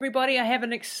Everybody, I have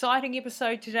an exciting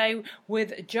episode today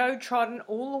with Joe Trodden,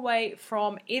 all the way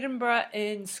from Edinburgh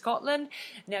in Scotland.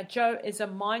 Now, Joe is a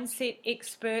mindset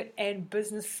expert and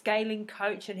business scaling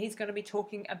coach, and he's going to be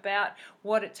talking about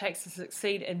what it takes to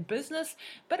succeed in business,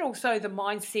 but also the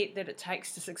mindset that it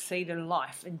takes to succeed in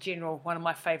life in general. One of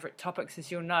my favorite topics, as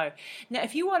you'll know. Now,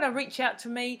 if you want to reach out to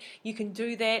me, you can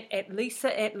do that at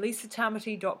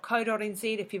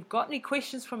lisa@lisatamati.co.nz. If you've got any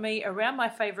questions for me around my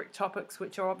favorite topics,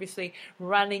 which are obviously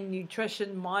running,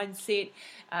 nutrition, mindset,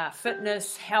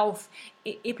 fitness, health,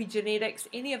 epigenetics,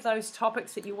 any of those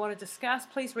topics that you want to discuss,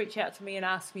 please reach out to me and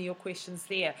ask me your questions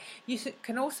there. You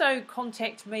can also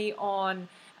contact me on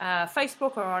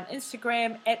Facebook or on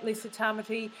Instagram at Lisa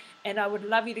Tamati, and I would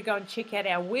love you to go and check out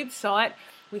our website.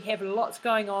 We have lots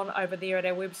going on over there at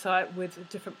our website with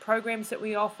different programs that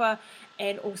we offer,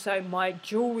 and also my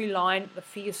jewelry line, the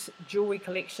Fierce Jewelry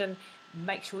Collection.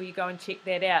 Make sure you go and check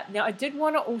that out. Now, I did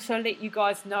want to also let you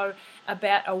guys know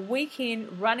about a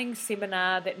weekend running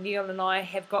seminar that Neil and I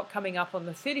have got coming up on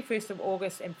the 31st of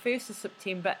August and 1st of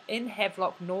September in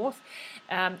Havelock North.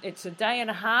 It's a day and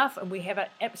a half, and we have an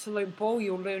absolute ball.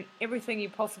 You'll learn everything you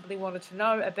possibly wanted to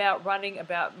know about running,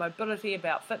 about mobility,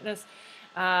 about fitness.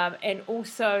 And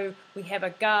also we have a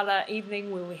gala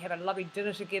evening where we have a lovely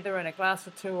dinner together and a glass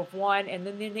or two of wine, and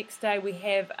then the next day we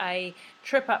have a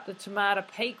trip up the Tamata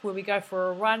Peak where we go for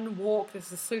a run, walk.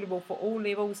 This is suitable for all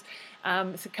levels,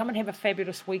 so come and have a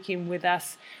fabulous weekend with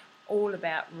us, all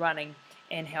about running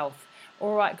and health.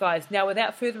 All right, guys, now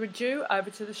without further ado, over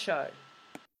to the show.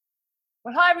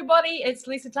 Well, hi everybody, it's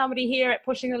Lisa Tamati here at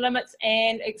Pushing the Limits,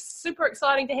 and it's super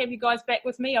exciting to have you guys back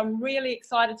with me. I'm really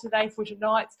excited today for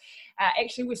tonight's.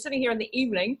 Actually, we're sitting here in the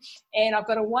evening, and I've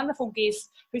got a wonderful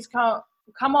guest who's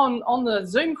come on the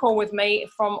Zoom call with me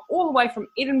from all the way from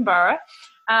Edinburgh.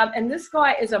 And this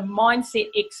guy is a mindset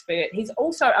expert. He's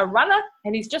also a runner,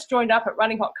 and he's just joined up at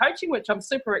Running Hot Coaching, which I'm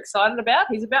super excited about.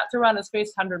 He's about to run his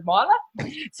first 100 miler.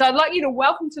 So I'd like you to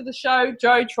welcome to the show,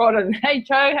 Joe Trodden. Hey,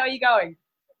 Joe, how are you going?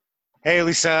 Hey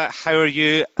Lisa, how are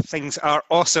you? Things are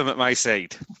awesome at my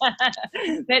side.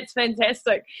 That's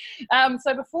fantastic.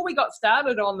 So before we got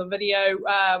started on the video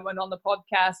and on the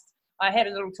podcast, I had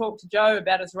a little talk to Joe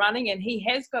about his running, and he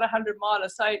has got 100 miler.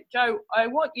 So Joe, I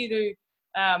want you to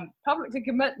publicly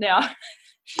commit now.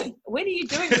 When are you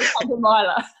doing this 100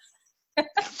 miler?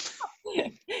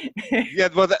 Yeah,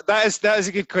 well, that is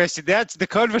a good question. The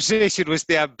conversation was,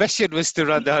 the ambition was to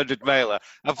run the 100 miler.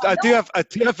 I do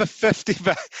have a 50.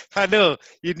 I know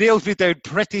you nailed me down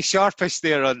pretty sharpish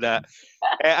there on that.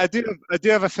 I do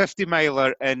have a 50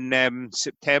 miler in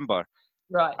September.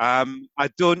 Right. I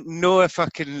don't know if I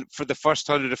can, for the first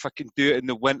 100, if I can do it in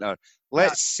the winter.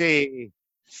 Let's say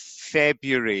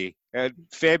February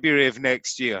of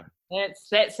next year.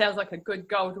 That sounds like a good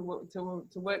goal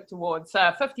to work towards. So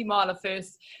 50 miler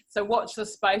first. So watch the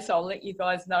space. I'll let you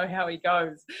guys know how he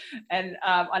goes. And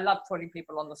I love putting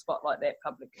people on the spot like that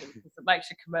publicly because it makes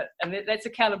you commit. And that's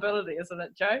accountability, isn't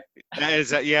it, Joe? That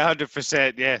is, yeah,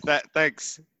 100%. Yeah,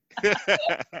 thanks.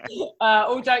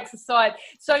 All jokes aside,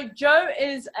 so Joe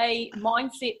is a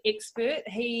mindset expert.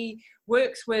 He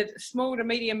works with small to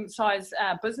medium-sized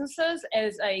businesses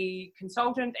as a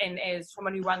consultant and as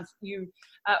someone who runs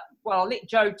well, I'll let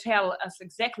Joe tell us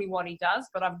exactly what he does,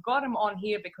 but I've got him on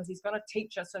here because he's going to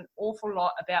teach us an awful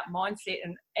lot about mindset.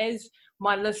 And as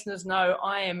my listeners know,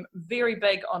 I am very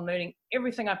big on learning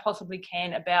everything I possibly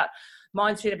can about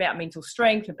mindset, about mental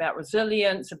strength, about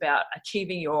resilience, about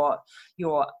achieving your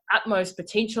utmost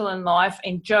potential in life.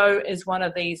 And Joe is one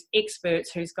of these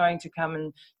experts who's going to come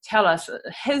and tell us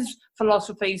his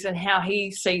philosophies and how he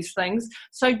sees things.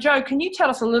 So Joe, can you tell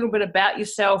us a little bit about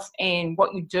yourself and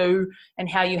what you do and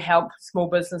how you help small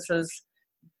businesses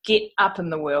get up in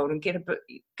the world and get a bit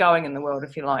going in the world,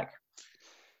 if you like?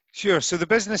 Sure. So the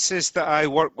businesses that I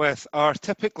work with are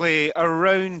typically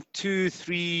around 2,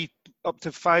 3, up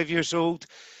to 5 years old.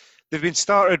 They've been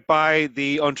started by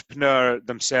the entrepreneur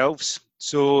themselves.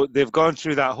 So they've gone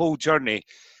through that whole journey.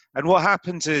 And what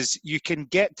happens is you can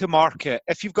get to market,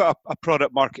 if you've got a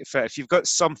product market fit, if you've got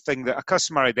something that a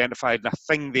customer identified and a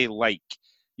thing they like,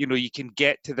 you can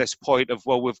get to this point of,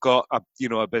 well, we've got a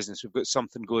business, we've got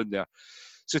something going there.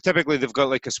 So typically they've got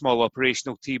like a small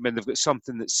operational team and they've got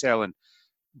something that's selling,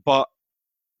 but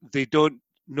they don't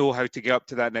know how to get up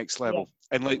to that next level. Yeah.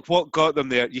 And like what got them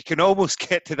there, you can almost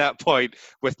get to that point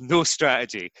with no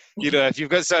strategy. If you've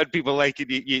got certain people like it,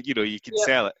 you can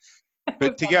sell it.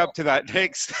 But to get up to that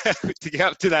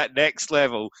next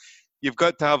level, you've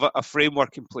got to have a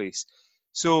framework in place.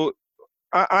 So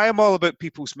I am all about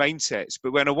people's mindsets,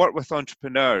 but when I work with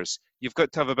entrepreneurs, you've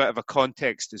got to have a bit of a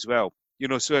context as well. You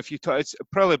know, so if you talk, it's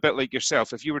probably a bit like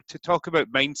yourself. If you were to talk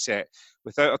about mindset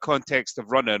without a context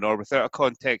of running or without a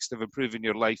context of improving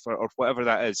your life or whatever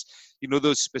that is, you know,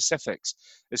 those specifics,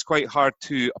 it's quite hard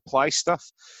to apply stuff.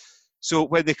 So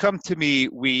when they come to me,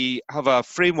 we have a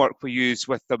framework we use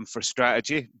with them for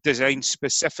strategy, designed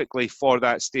specifically for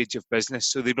that stage of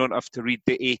business, so they don't have to read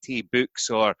the 80 books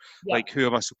or like, who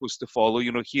am I supposed to follow?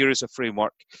 You know, here is a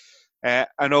framework.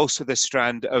 And also the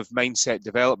strand of mindset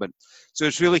development. So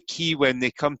it's really key when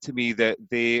they come to me that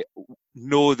they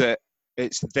know that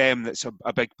it's them that's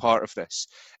a big part of this.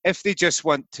 If they just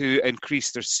want to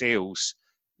increase their sales,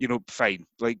 you know, fine.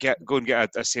 Like, go and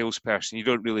get a salesperson. You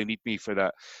don't really need me for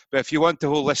that. But if you want to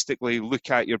holistically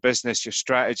look at your business, your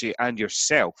strategy, and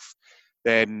yourself,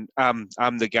 then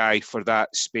I'm the guy for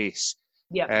that space.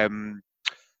 Yeah. And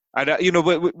you know,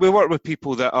 we work with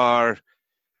people that are.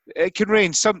 It can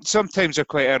range. Sometimes they're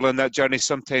quite early in that journey.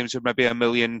 Sometimes they're maybe $1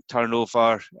 million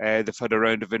turnover. They've had a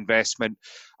round of investment.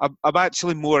 I'm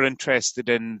actually more interested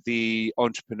in the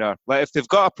entrepreneur. Like, if they've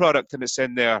got a product and it's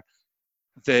in there,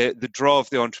 the draw of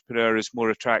the entrepreneur is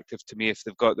more attractive to me if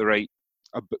they've got the right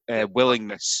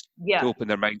willingness to open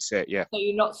their mindset. Yeah. So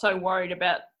you're not so worried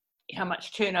about how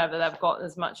much turnover they've got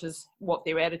as much as what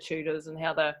their attitude is and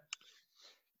how they're.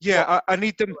 Yeah, I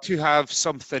need them to have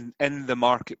something in the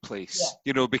marketplace,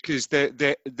 you know, because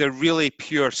they're really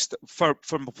pure,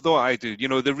 from what I do, you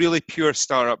know, the really pure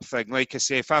startup thing. Like I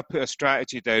say, if I put a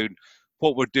strategy down,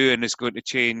 what we're doing is going to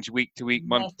change week to week,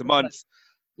 month to month.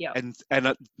 Yeah.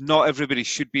 And not everybody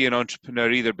should be an entrepreneur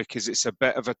either, because it's a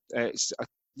bit of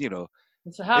you know,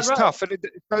 it's a hard road. Tough, and it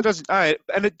doesn't.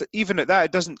 Even at that,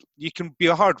 it doesn't. You can be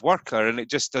a hard worker, and it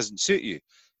just doesn't suit you.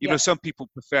 You know, some people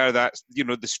prefer that, you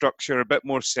know, the structure, a bit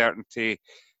more certainty.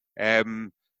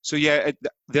 So yeah,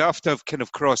 they have to have kind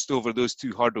of crossed over those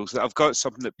two hurdles. That I've got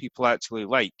something that people actually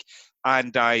like,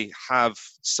 and I have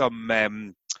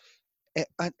some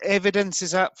evidence.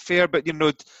 Is that fair? But, you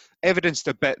know, evidenced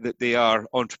a bit that they are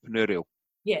entrepreneurial.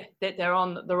 Yeah, that they're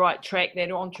on the right track. That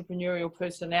entrepreneurial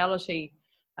personality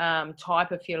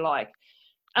type, if you like.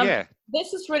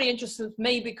 This is really interesting to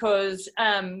me because,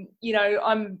 you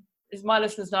know, as my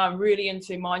listeners know, I'm really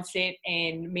into mindset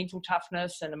and mental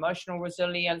toughness and emotional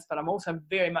resilience, but I'm also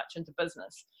very much into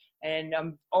business. And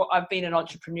I've been an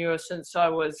entrepreneur since I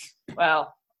was,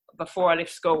 before I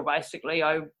left school, basically.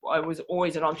 I was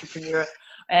always an entrepreneur,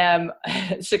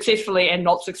 successfully and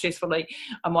not successfully,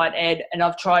 I might add. And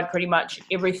I've tried pretty much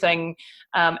everything.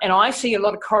 And I see a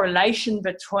lot of correlation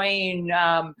between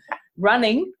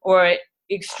running or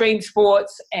extreme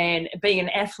sports and being an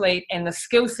athlete and the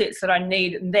skill sets that I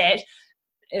need. And that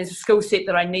is a skill set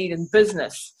that I need in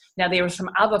business. Now, there are some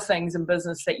other things in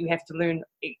business that you have to learn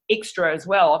extra as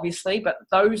well, obviously, but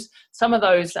some of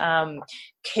those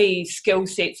key skill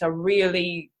sets are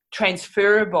really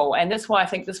transferable. And that's why I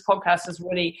think this podcast is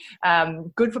really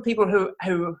good for people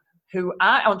who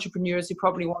are entrepreneurs who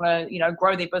probably want to, you know,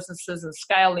 grow their businesses and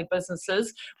scale their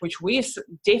businesses, which we're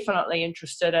definitely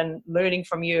interested in learning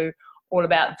from you all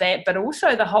about that, but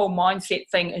also the whole mindset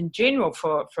thing in general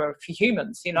for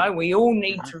humans. You know, we all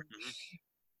need to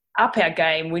up our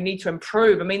game. We need to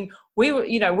improve. I mean, we're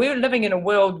living in a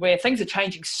world where things are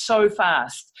changing so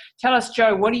fast. Tell us,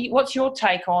 Joe, what's your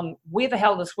take on where the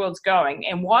hell this world's going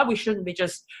and why we shouldn't be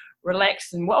just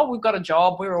relaxed and, well, we've got a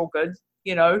job, we're all good,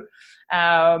 you know,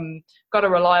 got a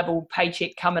reliable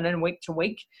paycheck coming in week to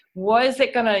week. Why is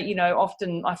that going to, you know,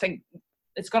 often I think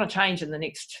it's going to change in the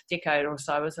next decade or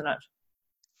so, isn't it?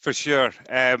 For sure.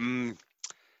 Do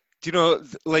you know,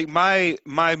 like my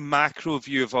macro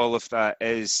view of all of that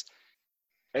is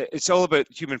it's all about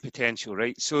human potential,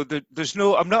 right? So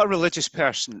I'm not a religious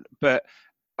person, but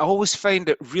I always find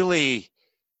it really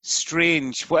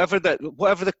strange, whatever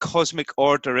the cosmic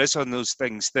order is on those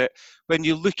things, that when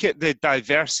you look at the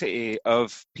diversity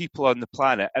of people on the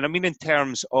planet, and I mean in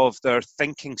terms of their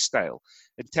thinking style,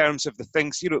 in terms of the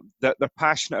things, you know, that they're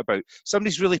passionate about.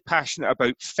 Somebody's really passionate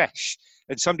about fish,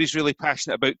 and somebody's really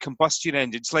passionate about combustion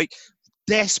engines, like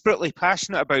desperately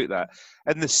passionate about that.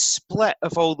 And the split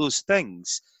of all those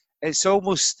things, it's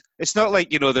not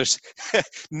like, you know, there's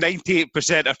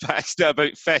 98% are passionate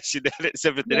about fish and then it's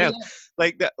everything else.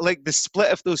 Yeah. Like the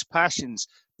split of those passions,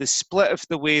 the split of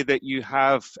the way that you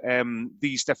have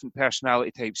these different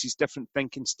personality types, these different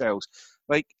thinking styles,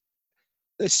 like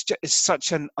it's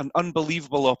such an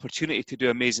unbelievable opportunity to do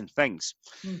amazing things.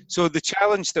 So the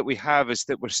challenge that we have is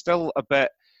that we're still a bit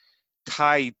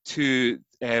tied to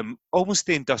almost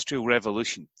the industrial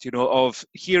revolution, you know, of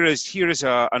here is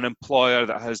an employer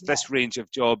that has this range of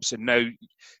jobs, and now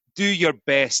do your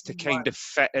best to kind of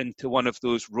fit into one of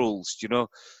those roles, you know.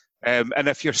 And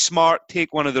if you're smart,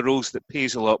 take one of the roles that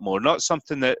pays a lot more, not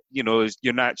something that, you know,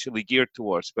 you're naturally geared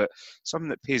towards, but something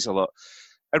that pays a lot.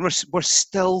 And we're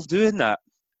still doing that.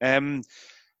 And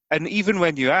even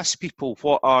when you ask people,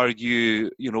 what are you,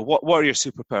 you know, what are your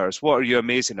superpowers? What are you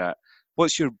amazing at?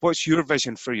 What's your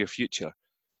vision for your future?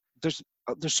 There's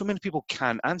so many people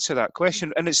can't answer that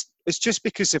question, and it's just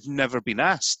because they've never been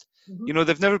asked. Mm-hmm. You know,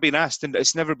 they've never been asked, and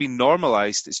it's never been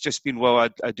normalized. It's just been, well,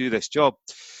 I do this job.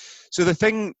 So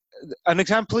an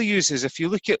example I use is if you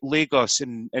look at Lagos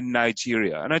in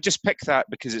Nigeria, and I just pick that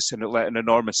because it's an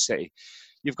enormous city.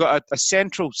 You've got a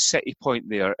central city point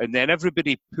there, and then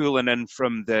everybody pulling in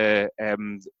from the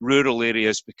rural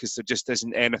areas because there just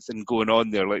isn't anything going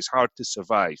on there. Like, it's hard to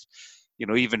survive. You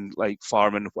know, even like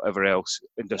farming, whatever else,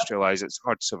 industrialised, it's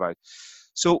hard to survive.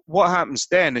 So what happens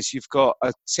then is you've got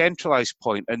a centralised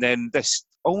point, and then this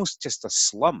almost just a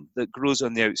slum that grows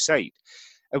on the outside.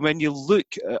 And when you look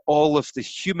at all of the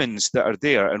humans that are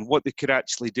there and what they could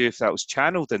actually do if that was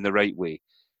channeled in the right way,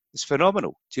 it's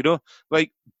phenomenal, do you know?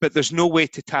 Like, but there's no way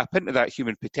to tap into that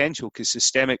human potential because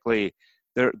systemically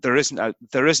there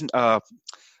isn't a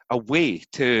way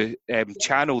to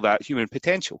channel that human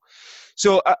potential.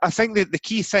 So I think that the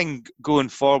key thing going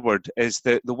forward is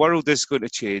that the world is going to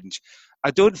change.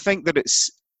 I don't think that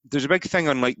there's a big thing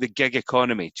on like the gig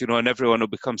economy, do you know, and everyone will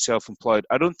become self-employed.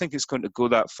 I don't think it's going to go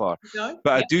that far. No?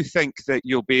 But I do think that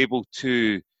you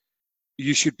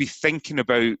should be thinking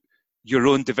about your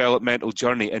own developmental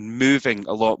journey and moving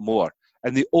a lot more.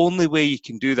 And the only way you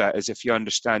can do that is if you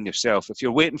understand yourself. If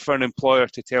you're waiting for an employer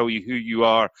to tell you who you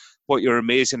are, what you're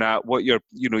amazing at, what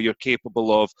you're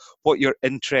capable of, what you're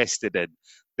interested in,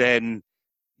 then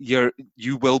you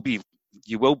run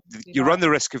the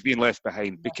risk of being left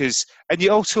behind. Because, and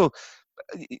you also,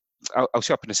 I'll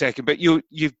shut up in a second, but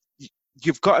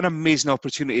you've got an amazing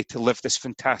opportunity to live this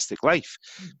fantastic life.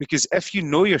 Because if you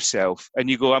know yourself and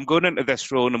you go, I'm going into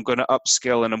this role and I'm going to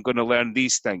upskill and I'm going to learn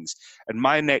these things, and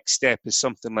my next step is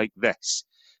something like this,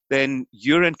 then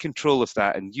you're in control of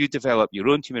that and you develop your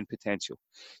own human potential.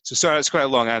 So sorry, that's quite a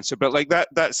long answer, but like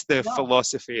that's the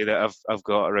philosophy that I've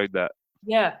got around that.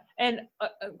 Yeah, and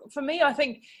for me, I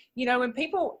think, you know, when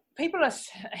people are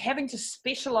having to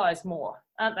specialize more,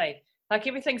 aren't they? Like,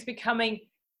 everything's becoming,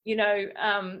 you know,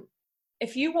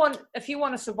 if you want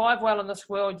to survive well in this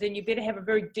world, then you better have a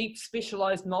very deep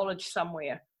specialized knowledge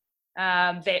somewhere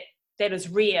that is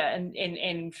rare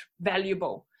and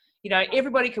valuable. You know,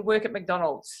 everybody could work at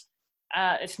McDonald's.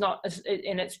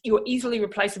 You're easily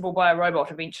replaceable by a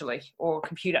robot eventually, or a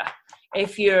computer.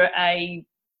 If you're a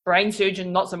brain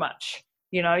surgeon, not so much.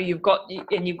 You know, you've got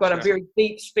a very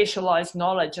deep specialized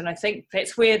knowledge, and I think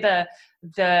that's where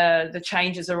the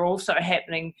changes are also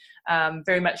happening.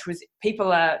 Very much with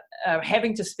people are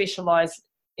having to specialize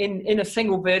in a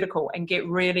single vertical and get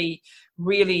really,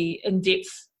 really in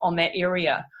depth on that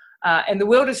area. And the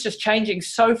world is just changing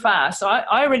so fast. So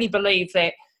I really believe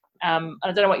that, I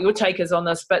don't know what your take is on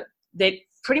this, but that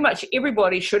pretty much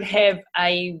everybody should have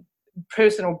a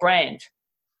personal brand.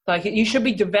 Like, you should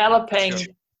be developing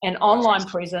an online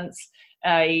presence,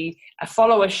 a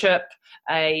followership,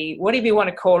 a whatever you want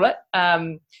to call it.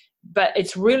 But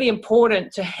it's really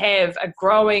important to have a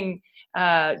growing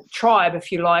tribe,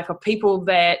 if you like, of people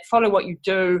that follow what you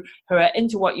do, who are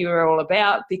into what you're all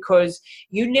about, because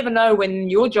you never know when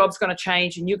your job's going to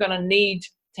change and you're going to need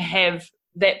to have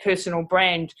that personal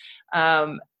brand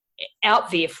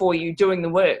out there for you doing the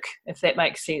work, if that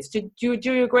makes sense. Do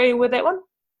you agree with that one?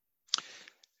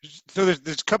 So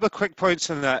there's a couple of quick points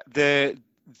on that. The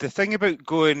thing about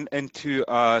going into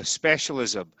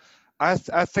specialism, I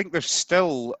think there's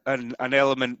still an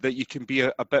element that you can be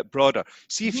a bit broader.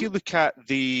 See, if you look at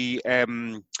the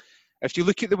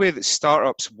way that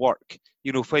startups work,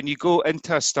 you know, when you go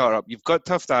into a startup, you've got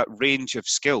to have that range of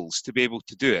skills to be able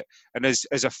to do it. And as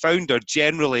a founder,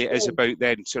 generally it is about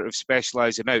then sort of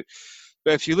specialising out.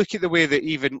 But if you look at the way that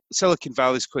even Silicon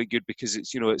Valley is quite good because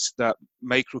it's, you know, it's that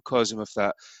microcosm of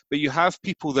that. But you have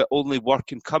people that only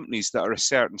work in companies that are a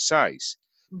certain size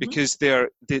because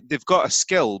they've got a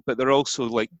skill, but they're also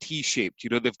like T-shaped,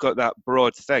 you know, they've got that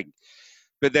broad thing.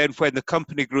 But then when the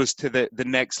company grows to the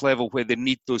next level where they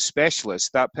need those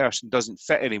specialists, that person doesn't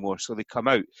fit anymore, so they come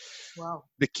out. Wow.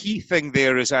 The key thing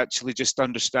there is actually just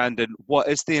understanding what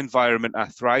is the environment I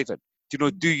thrive in. You know,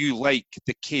 do you like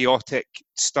the chaotic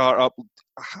startup,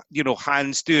 you know,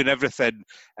 hands doing everything,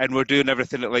 and we're doing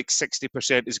everything at like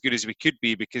 60% as good as we could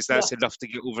be because that's enough to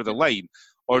get over the line?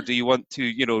 Or do you want to,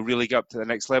 you know, really get up to the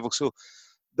next level? So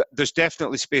there's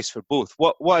definitely space for both.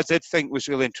 What I did think was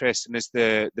really interesting is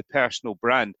the personal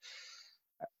brand.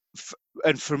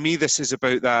 And for me, this is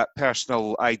about that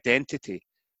personal identity.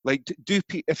 Like,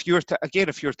 if you were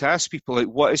to ask people, like,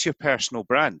 what is your personal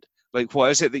brand? Like,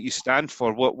 what is it that you stand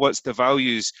for? What's the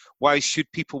values? Why should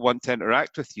people want to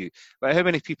interact with you? Like, how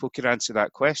many people could answer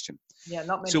that question? Yeah,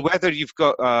 not many. So whether you've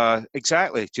got,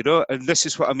 exactly, you know, and this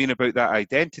is what I mean about that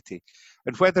identity.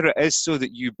 And whether it is so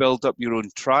that you build up your own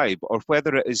tribe, or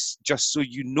whether it is just so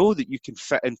you know that you can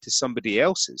fit into somebody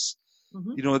else's,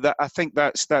 you know, that I think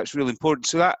that's really important.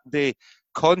 So that the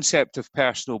concept of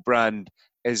personal brand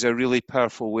is a really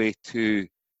powerful way to,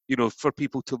 you know, for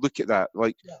people to look at that.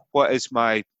 Like, what is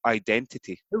my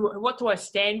identity? What do I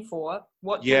stand for?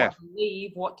 What do I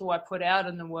believe? What do I put out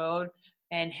in the world?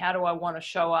 And how do I want to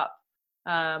show up?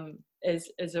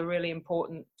 Is a really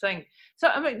important thing. So,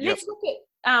 I mean, let's look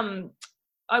at,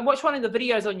 I watched one of the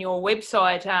videos on your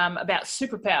website about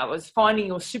superpowers, finding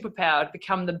your superpower to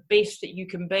become the best that you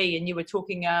can be. And you were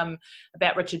talking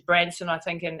about Richard Branson, I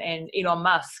think, and Elon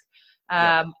Musk,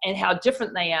 and how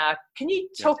different they are. Can you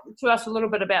talk to us a little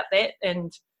bit about that?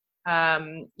 And,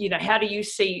 you know, how do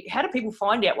people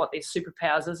find out what their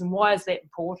superpowers is, and why is that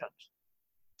important?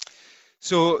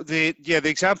 So the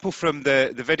example from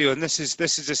the video, and this is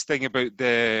this thing about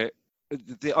the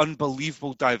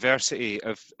unbelievable diversity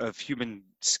of human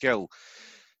skill.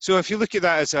 So if you look at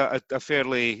that as a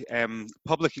fairly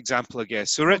public example, I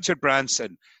guess. So Richard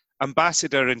Branson,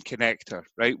 ambassador and connector,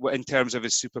 right? In terms of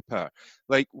his superpower,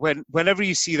 like whenever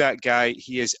you see that guy,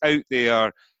 he is out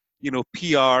there, you know,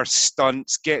 PR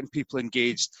stunts, getting people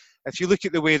engaged. If you look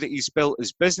at the way that he's built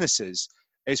his businesses,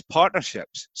 is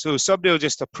partnerships. So somebody will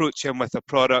just approach him with a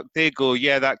product. They go,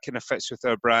 yeah, that kind of fits with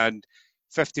our brand.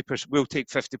 50%, we'll take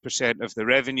 50% of the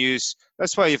revenues.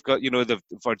 That's why you've got, you know, the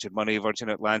Virgin Money, Virgin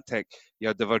Atlantic, you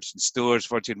had the Virgin Stores,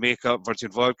 Virgin Makeup,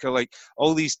 Virgin Vodka, like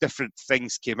all these different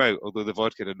things came out, although the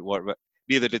vodka didn't work, but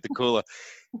neither did the cola.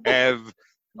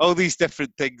 All these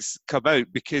different things come out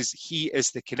because he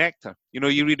is the connector. You know,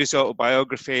 you read his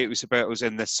autobiography, it was about, I was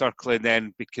in this circle, and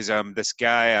then because I'm this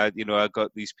guy, I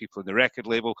got these people in the record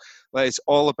label. Like, it's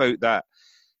all about that.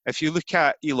 If you look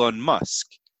at Elon Musk,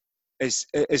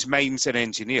 his mind's an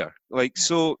engineer, like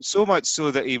so much so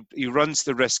that he runs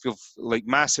the risk of like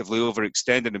massively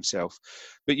overextending himself.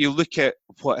 But you look at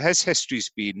what his history's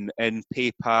been in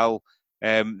PayPal,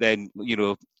 then, you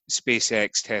know,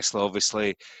 SpaceX, Tesla,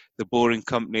 obviously, the Boring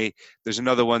Company. There's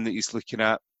another one that he's looking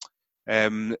at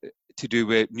to do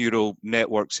with neural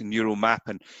networks and neural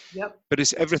mapping.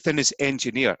 But everything is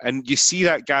engineer. And you see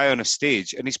that guy on a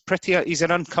stage, and he's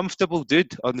an uncomfortable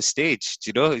dude on the stage.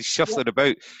 You know, he's shuffling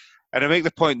about. And I make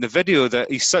the point in the video that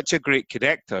he's such a great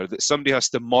connector that somebody has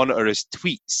to monitor his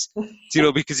tweets, you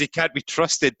know, because he can't be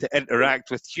trusted to interact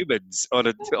with humans on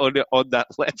that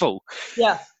level.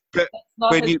 Yeah, but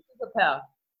when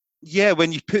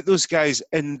you put those guys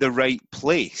in the right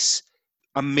place,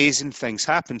 amazing things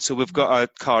happen. So we've got a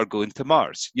car going to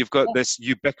Mars. You've got this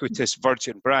ubiquitous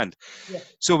Virgin brand.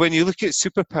 So when you look at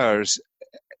superpowers,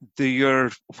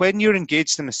 when you're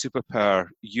engaged in a superpower,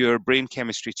 your brain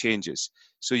chemistry changes.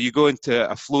 So you go into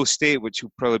a flow state, which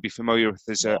you'll probably be familiar with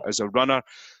as a runner,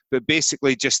 but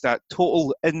basically just that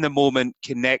total in the moment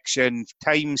connection.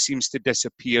 Time seems to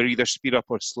disappear, either speed up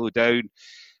or slow down.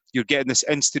 You're getting this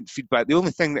instant feedback. The only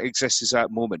thing that exists is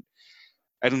that moment.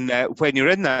 And when you're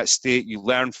in that state, you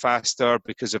learn faster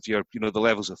because of your, you know, the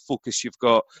levels of focus you've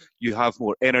got. You have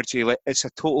more energy. Like, it's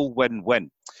a total win-win.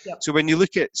 So when you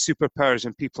look at superpowers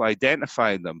and people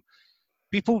identifying them,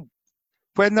 people,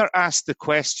 when they're asked the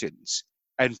questions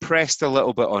and pressed a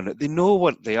little bit on it, they know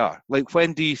what they are. Like,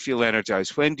 when do you feel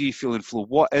energized? When do you feel in flow?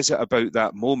 What is it about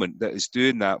that moment that is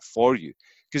doing that for you?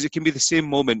 Because it can be the same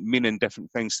moment meaning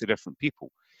different things to different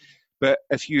people. But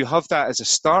if you have that as a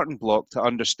starting block to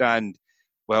understand,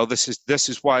 well, this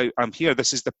is why I'm here.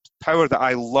 This is the power that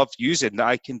I love using, that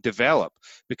I can develop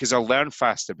because I learn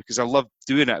faster, because I love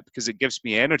doing it, because it gives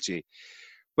me energy.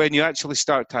 When you actually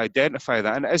start to identify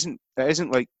that, and it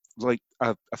isn't like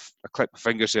I click my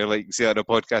fingers there, like you say on a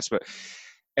podcast, but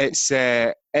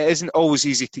it isn't always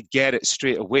easy to get it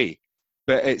straight away.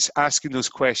 But it's asking those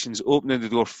questions, opening the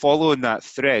door, following that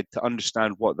thread to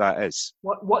understand what that is.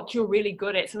 What you're really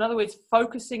good at. So in other words,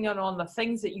 focusing on the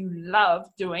things that you love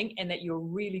doing and that you're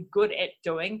really good at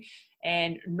doing,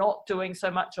 and not doing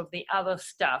so much of the other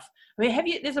stuff. I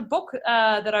mean, there's a book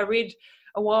that I read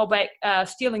a while back,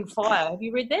 Stealing Fire. Have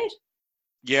you read that?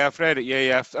 Yeah, I've read it.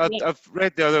 Yeah. I've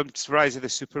read the other, Rise of the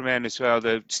Superman as well,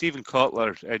 the Stephen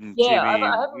Kotler and Jamie. I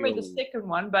haven't read the second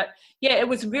one, but yeah, it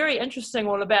was very interesting,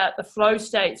 all about the flow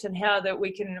states and how that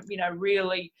we can, you know,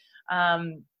 really,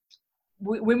 when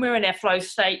we're in our flow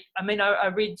state. I mean, I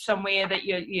read somewhere that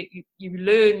you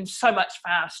learn so much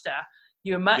faster.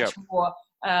 You're much more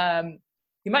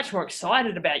you're much more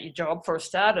excited about your job for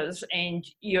starters, and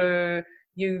you're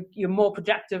more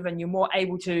productive and you're more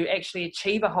able to actually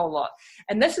achieve a whole lot.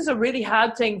 And this is a really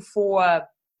hard thing for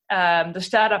the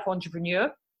startup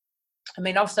entrepreneur. I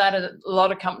mean, I've started a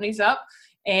lot of companies up,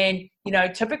 and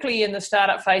typically in the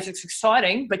startup phase it's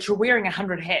exciting, but you're wearing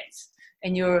 100 hats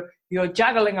and you're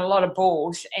juggling a lot of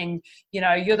balls, and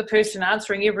you're the person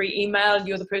answering every email,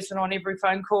 you're the person on every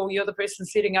phone call, you're the person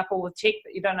setting up all the tech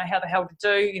that you don't know how the hell to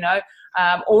do,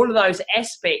 all of those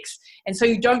aspects. And so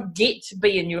you don't get to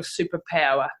be in your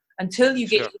superpower until you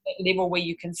get to that level where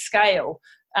you can scale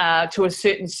to a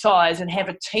certain size and have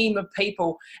a team of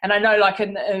people. And I know, like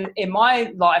in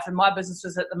my life, in my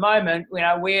businesses at the moment,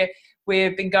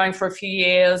 we've been going for a few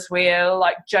years. We're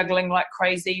like juggling like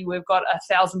crazy. We've got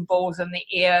 1,000 balls in the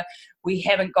air. We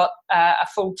haven't got a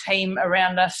full team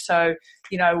around us. So,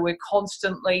 we're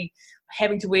constantly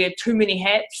having to wear too many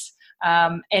hats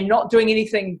and not doing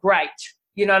anything great,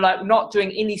 like not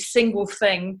doing any single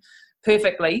thing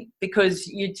perfectly because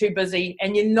you're too busy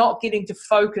and you're not getting to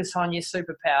focus on your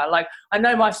superpower. Like, I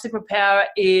know my superpower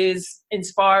is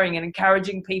inspiring and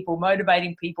encouraging people,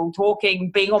 motivating people,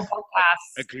 talking, being on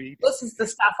podcasts. Agreed. This is the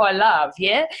stuff I love,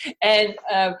 yeah? And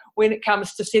when it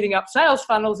comes to setting up sales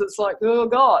funnels, it's like, oh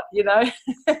God,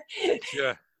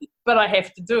 Yeah. But I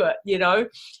have to do it,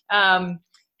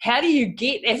 How do you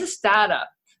get, as a startup,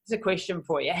 a question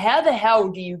for you, how the hell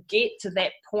do you get to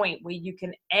that point where you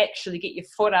can actually get your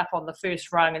foot up on the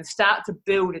first rung and start to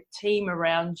build a team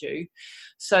around you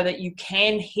so that you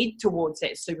can head towards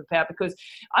that superpower? Because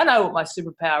I know what my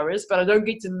superpower is, but I don't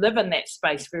get to live in that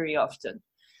space very often,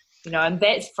 and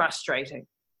that's frustrating.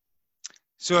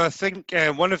 So I think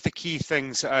one of the key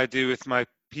things that I do with my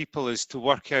people is to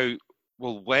work out,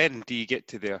 well, when do you get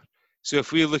to there? So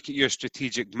if we look at your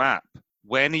strategic map,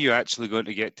 when are you actually going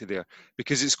to get to there?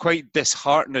 Because it's quite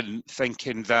disheartening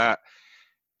thinking that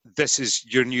this is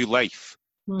your new life.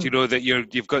 That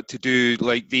you've got to do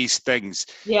like these things.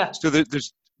 Yeah. So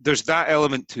there's that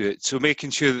element to it. So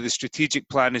making sure that the strategic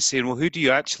plan is saying, well, who do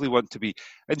you actually want to be?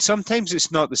 And sometimes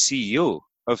it's not the CEO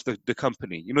of the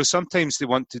company. Sometimes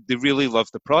they really love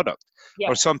the product,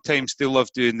 or sometimes they love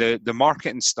doing the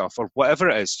marketing stuff or whatever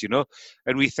it is,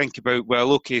 and we think about,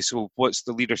 well, okay, so what's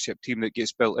the leadership team that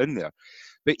gets built in there?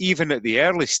 But even at the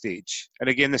early stage, and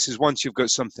again, this is once you've got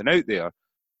something out there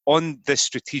on this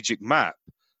strategic map,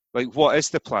 like what is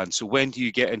the plan? So when do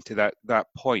you get into that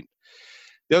point?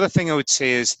 The other thing I would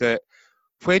say is that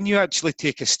when you actually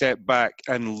take a step back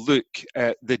and look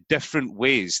at the different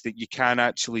ways that you can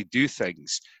actually do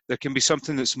things, there can be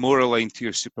something that's more aligned to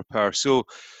your superpower. So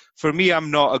for me,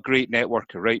 I'm not a great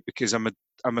networker, right? Because I'm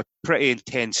a pretty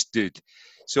intense dude.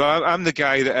 So I'm the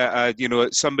guy that,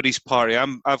 at somebody's party,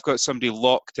 I've got somebody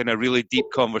locked in a really deep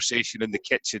conversation in the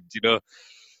kitchen,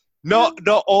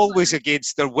 not always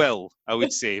against their will, I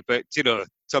would say, but,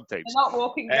 sometimes. They're not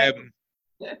walking down.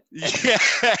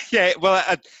 Yeah. Well,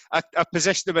 I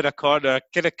position them in a corner, I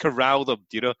kind of corral them,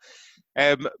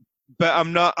 but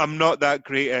I'm not that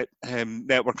great at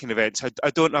networking events. I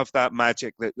don't have that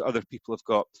magic that other people have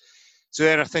got. So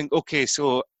then I think, okay,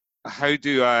 so how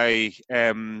do I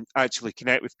actually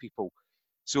connect with people?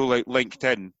 So like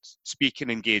LinkedIn,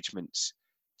 speaking engagements,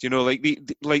 like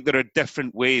there are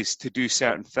different ways to do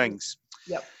certain things.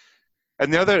 Yep.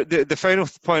 And the final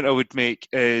point I would make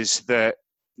is that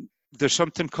there's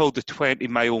something called the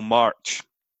 20-mile march.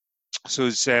 So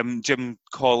it's, Jim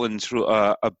Collins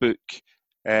wrote a book,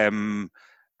 and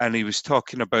he was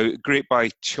talking about Great by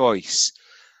Choice,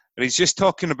 and he's just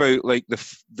talking about like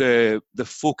the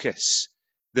focus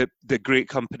that the great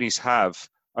companies have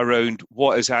around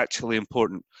what is actually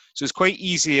important. So it's quite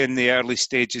easy in the early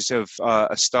stages of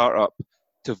a startup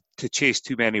to chase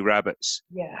too many rabbits.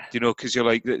 Yeah. Because you're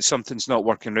like, something's not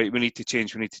working right. We need to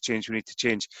change.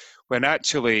 When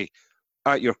actually,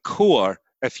 at your core,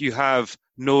 if you have,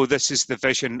 no, this is the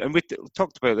vision, and we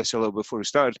talked about this a little before we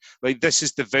started, like this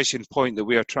is the vision point that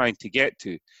we are trying to get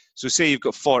to. So say you've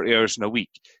got 40 hours in a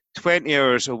week, 20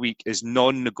 hours a week is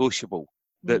non-negotiable.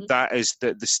 That is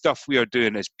the stuff we are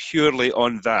doing is purely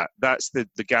on that. That's the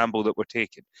gamble that we're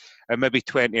taking. And maybe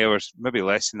 20 hours, maybe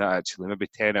less than that actually, maybe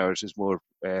 10 hours is more,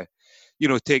 to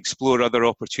explore other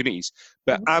opportunities.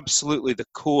 But absolutely the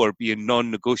core being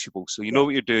non-negotiable. So you know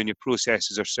what you're doing, your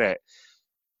processes are set.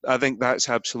 I think that's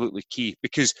absolutely key,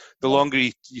 because the longer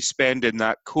you spend in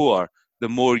that core, the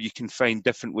more you can find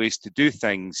different ways to do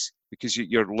things, because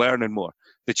you're learning more.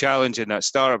 The challenge in that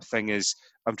startup thing is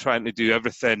I'm trying to do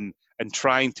everything and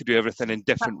trying to do everything in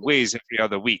different ways every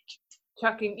other week.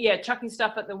 Chucking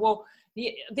stuff at the wall. Yeah,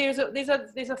 there's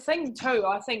a thing too.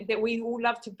 I think that we all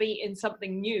love to be in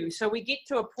something new. So we get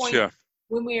to a point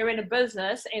when we are in a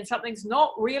business and something's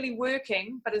not really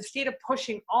working, but instead of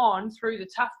pushing on through the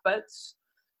tough bits,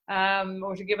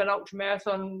 or to give an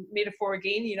ultramarathon metaphor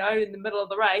again, you know, in the middle of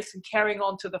the race and carrying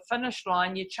on to the finish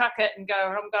line, you chuck it and go,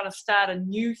 I'm going to start a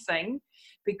new thing,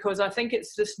 because I think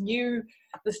it's this new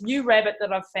rabbit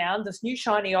that I've found, this new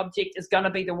shiny object is going to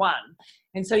be the one.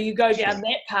 And so you go down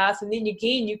that path, and then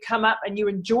again, you come up and you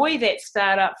enjoy that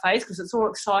startup phase because it's all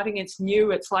exciting, it's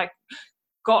new, it's like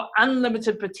got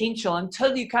unlimited potential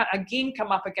until you can't again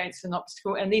come up against an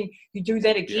obstacle, and then you do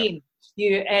that again.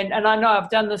 And I know I've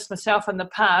done this myself in the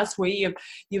past, where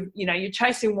you're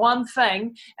chasing one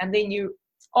thing and then you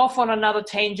off on another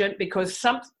tangent because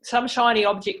some shiny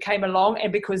object came along,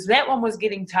 and because that one was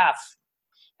getting tough,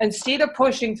 instead of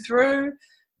pushing through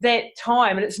that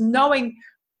time, and it's knowing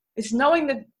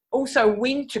that also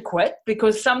when to quit,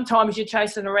 because sometimes you're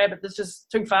chasing a rabbit that's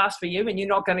just too fast for you and you're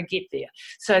not going to get there.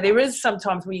 So there is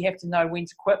sometimes where you have to know when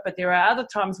to quit, but there are other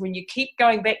times when you keep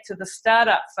going back to the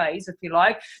startup phase, if you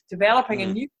like, developing a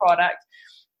new product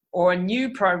or a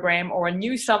new program or a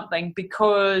new something,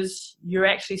 because you're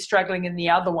actually struggling in the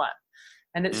other one.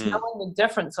 And it's knowing the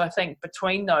difference, I think,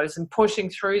 between those and pushing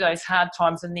through those hard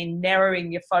times and then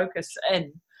narrowing your focus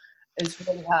in is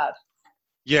really hard.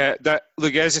 Yeah,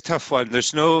 look, it is a tough one.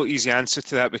 There's no easy answer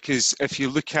to that, because if you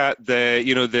look at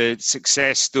the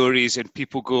success stories and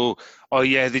people go, oh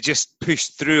yeah, they just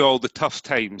pushed through all the tough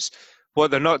times. What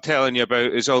they're not telling you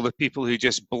about is all the people who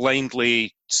just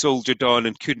blindly soldiered on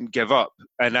and couldn't give up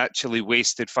and actually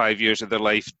wasted 5 years of their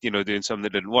life, doing something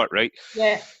that didn't work, right?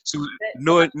 Yeah. So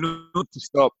no to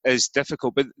stop is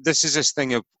difficult, but this is this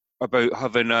thing about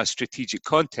having a strategic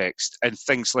context and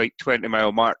things like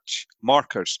 20-mile march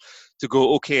markers to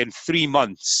go, okay, in 3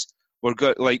 months,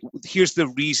 here's the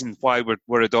reason why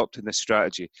we're adopting this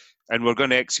strategy, and we're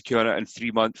going to execute on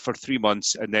it for 3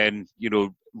 months, and then,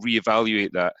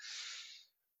 reevaluate that.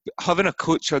 Having a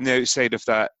coach on the outside of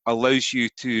that allows you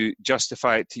to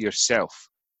justify it to yourself.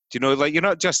 You're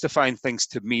not justifying things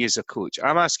to me as a coach.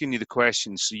 I'm asking you the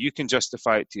questions so you can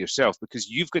justify it to yourself, because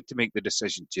you've got to make the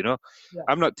decisions, Yeah.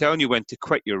 I'm not telling you when to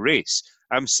quit your race.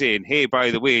 I'm saying, hey, by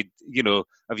the way,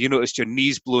 have you noticed your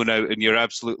knees blown out and you're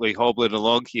absolutely hobbling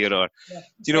along here? Or, do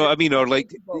you know what I mean? Or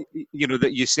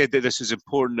that you said that this is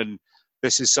important and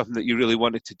this is something that you really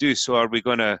wanted to do. So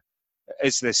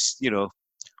is this,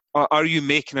 are you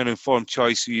making an informed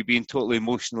choice? Are you being totally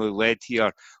emotionally led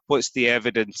here? What's the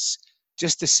evidence?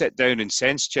 Just to sit down and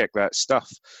sense check that stuff.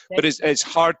 But it's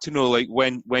hard to know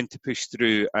when to push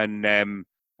through and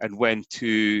when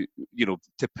to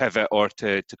to pivot or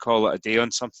to call it a day on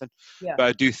something. Yeah. But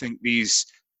I do think these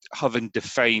having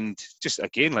defined, just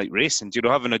again like racing,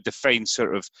 having a defined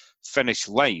sort of finish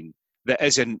line that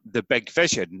isn't the big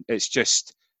vision. It's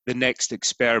just the next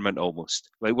experiment almost.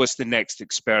 Like, what's the next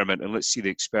experiment, and let's see the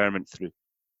experiment through.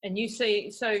 And you see,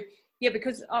 so yeah,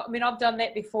 because I mean, I've done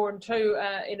that before and too,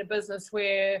 in a business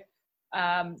where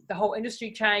the whole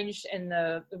industry changed and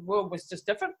the world was just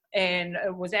different and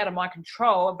it was out of my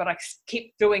control, but I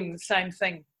kept doing the same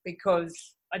thing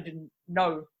because I didn't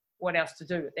know what else to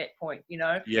do at that point,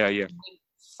 Yeah.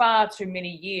 Far too many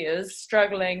years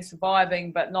struggling,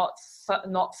 surviving, but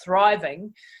not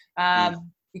thriving.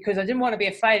 Because I didn't want to be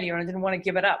a failure and I didn't want to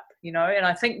give it up, and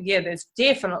I think, there's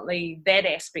definitely that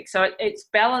aspect. So it's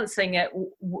balancing it.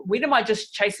 When am I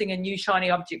just chasing a new shiny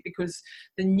object because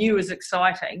the new is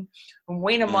exciting? And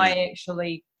when am I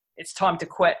actually, it's time to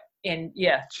quit? And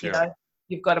sure.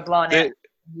 You've got to blind out.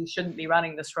 You shouldn't be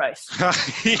running this race.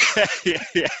 Yeah.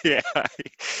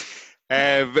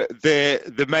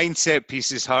 The mindset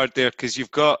piece is hard there, because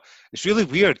it's really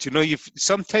weird,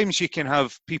 sometimes you can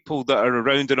have people that are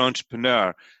around an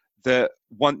entrepreneur that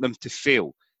want them to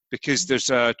fail, because there's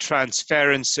a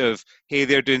transference of, hey,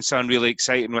 they're doing something really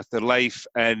exciting with their life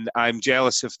and I'm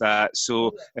jealous of that,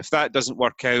 so if that doesn't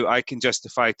work out, I can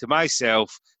justify to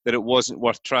myself that it wasn't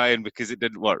worth trying because it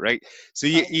didn't work, right? So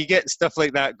you get stuff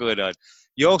like that going on.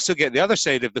 You also get the other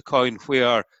side of the coin,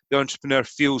 where the entrepreneur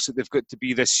feels that they've got to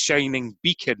be this shining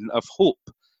beacon of hope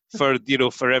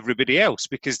for everybody else,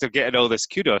 because they're getting all this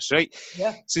kudos, right?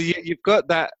 Yeah. So you've got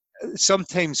that.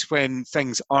 Sometimes when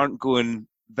things aren't going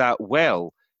that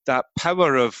well, that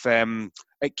power of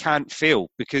it can't fail,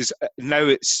 because now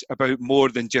it's about more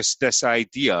than just this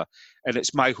idea, and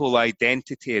it's my whole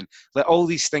identity, and all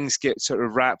these things get sort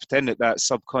of wrapped in at that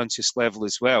subconscious level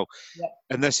as well. Yeah.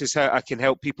 And this is how I can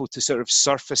help people to sort of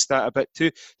surface that a bit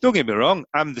too. Don't get me wrong,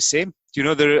 I'm the same.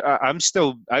 I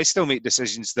still make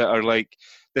decisions that are like,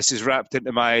 this is wrapped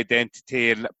into my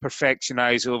identity, and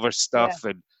perfectionize over stuff.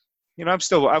 Yeah. And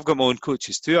I've got my own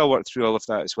coaches too. I work through all of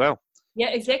that as well. Yeah,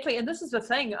 exactly. And this is the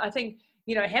thing. I think,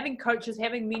 having coaches,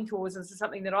 having mentors is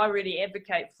something that I really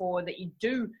advocate for, that you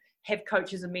do have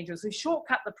coaches and mentors who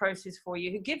shortcut the process for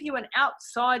you, who give you an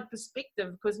outside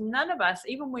perspective, because none of us,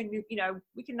 even when,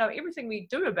 we can know everything we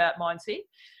do about mindset,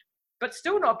 but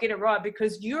still not get it right,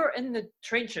 because you're in the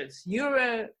trenches,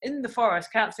 you're in the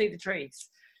forest, can't see the trees,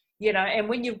 and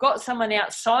when you've got someone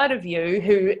outside of you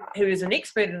who is an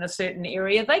expert in a certain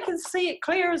area, they can see it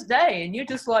clear as day, and you're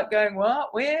just like going,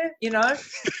 what, where, and I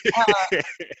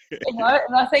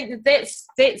think that's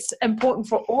important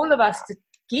for all of us to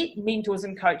get mentors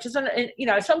and coaches. And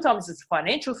sometimes it's a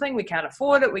financial thing, we can't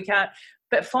afford it,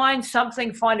 but find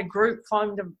something, find a group,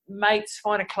 find mates,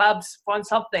 find a clubs, find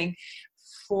something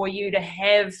for you to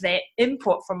have that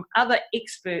input from other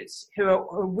experts who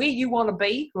are where you want to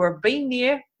be, who have been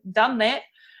there, done that,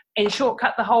 and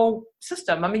shortcut the whole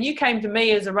system. I mean, you came to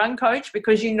me as a run coach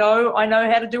because I know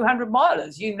how to do 100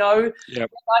 milers. Yep. That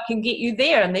I can get you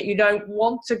there, and that you don't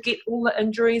want to get all the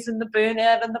injuries and the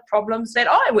burnout and the problems that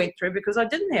I went through because I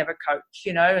didn't have a coach,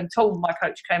 until my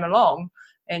coach came along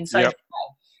and saved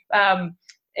me. And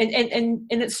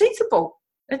it's sensible.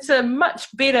 It's a much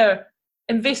better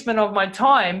investment of my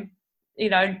time,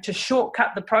 to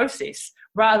shortcut the process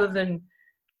rather than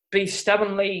be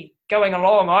stubbornly going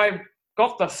along. I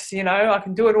got this, I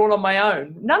can do it all on my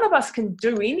own. None of us can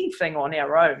do anything on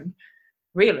our own,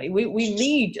 really. We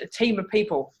need a team of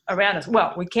people around us.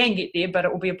 Well, we can get there, but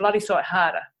it will be a bloody sight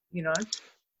harder,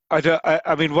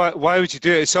 I mean, why would you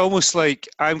do it? It's almost like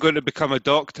I'm going to become a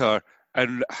doctor,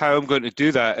 and how I'm going to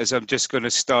do that is I'm just going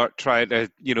to start trying to,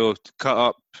 cut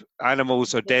up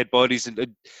animals or dead bodies. And do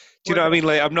you know what I mean?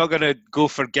 Like, I'm not going to go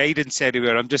for guidance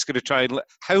anywhere. I'm just going to try and...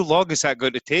 How long is that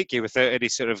going to take you without any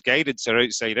sort of guidance or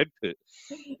outside input?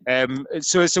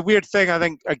 So it's a weird thing. I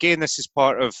think, again, this is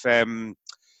part of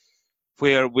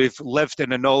where we've lived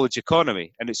in a knowledge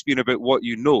economy, and it's been about what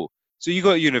you know. So you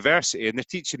go to university and they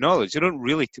teach you knowledge. They don't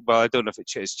really... Well, I don't know if it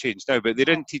has changed now, but they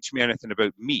didn't teach me anything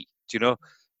about me, do you know?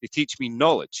 They teach me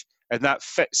knowledge, and that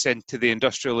fits into the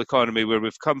industrial economy where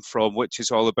we've come from, which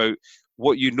is all about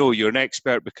what you know. You're an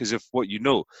expert because of what you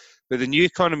know. But the new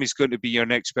economy is going to be you're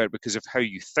an expert because of how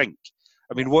you think.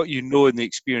 I mean, what you know and the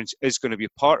experience is going to be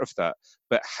a part of that,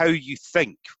 but how you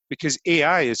think, because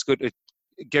AI is going to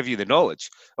give you the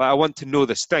knowledge. Like, I want to know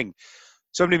this thing.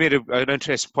 Somebody made an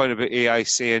interesting point about AI,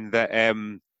 saying that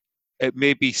it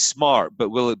may be smart, but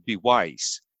will it be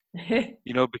wise?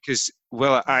 Because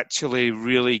will it actually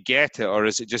really get it, or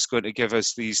is it just going to give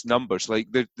us these numbers? Like,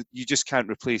 you just can't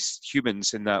replace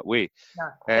humans in that way.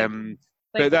 No.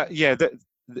 But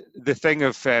the thing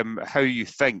of how you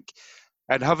think,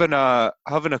 and having a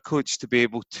coach to be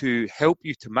able to help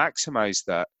you to maximize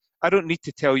that. I don't need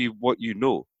to tell you what you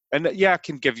know, and I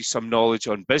can give you some knowledge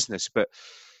on business, but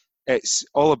it's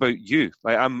all about you.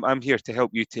 Like, I'm here to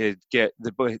help you to get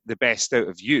the best out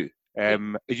of you.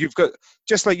 You've got,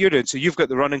 just like you're doing, so you've got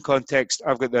the running context,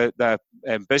 I've got the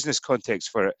business context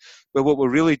for it, but what we're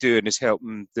really doing is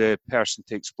helping the person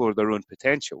to explore their own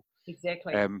potential.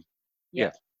 Exactly. And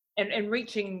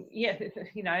reaching,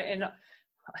 and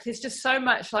there's just so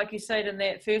much, like you said in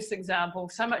that first example,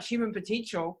 so much human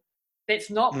potential that's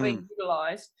not being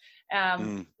utilized,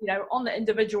 on the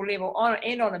individual level,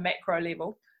 and on a macro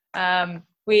level,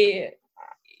 where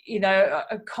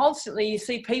constantly you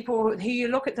see people who you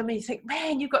look at them and you think,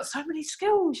 man, you've got so many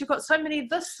skills, you've got so many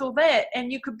this or that,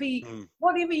 and you could be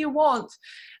whatever you want.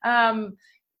 And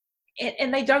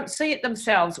they don't see it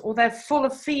themselves, or they're full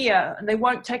of fear and they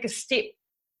won't take a step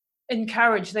in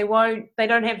courage. They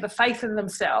don't have the faith in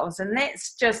themselves. And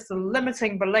that's just the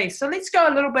limiting belief. So let's go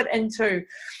a little bit into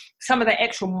some of the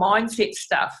actual mindset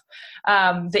stuff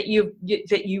that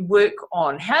you work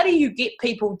on. How do you get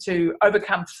people to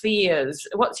overcome fears?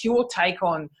 What's your take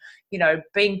on,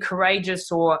 being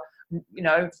courageous, or,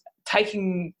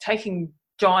 taking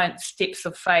giant steps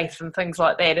of faith and things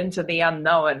like that into the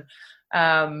unknown?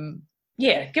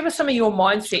 Give us some of your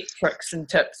mindset tricks and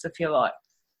tips, if you like.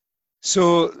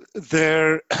 So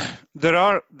there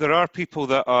are people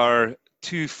that are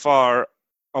too far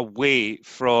away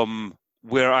from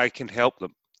where I can help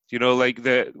them.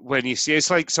 When you see,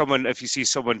 it's like if you see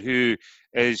someone who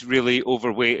is really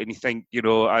overweight and you think,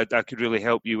 I could really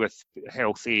help you with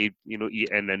healthy,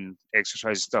 eating and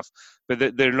exercise and stuff,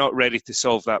 but they're not ready to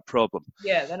solve that problem.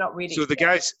 Yeah, they're not ready. So the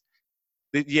guys,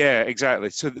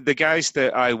 exactly. So the guys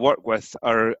that I work with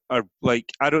are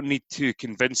like, I don't need to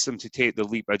convince them to take the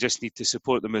leap. I just need to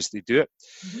support them as they do it.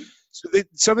 Mm-hmm. So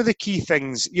some of the key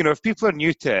things, if people are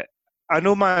new to it, I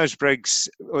know Myers-Briggs,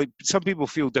 like, some people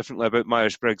feel differently about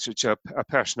Myers-Briggs, which is a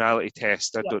personality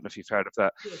test. I don't know if you've heard of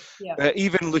that. Yeah.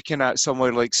 Even looking at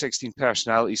somewhere like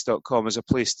 16personalities.com as a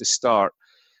place to start,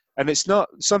 And it's not,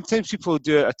 sometimes people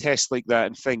do a test like that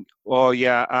and think, oh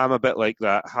yeah, I'm a bit like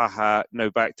that, haha, now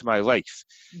back to my life.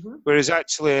 Mm-hmm. Whereas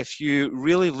actually, if you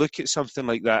really look at something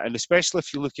like that, and especially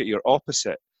if you look at your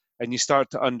opposite and you start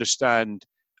to understand,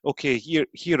 okay,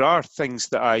 here are things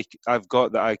that I've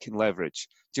got that I can leverage.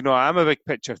 Do you know, I'm a big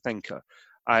picture thinker.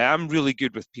 I am really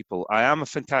good with people. I am a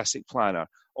fantastic planner.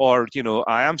 Or, you know,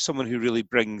 I am someone who really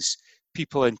brings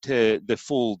people into the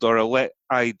fold, or let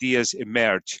ideas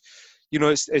emerge. You know,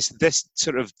 it's this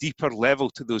sort of deeper level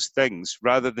to those things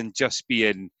rather than just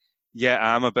being, yeah,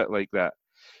 I'm a bit like that.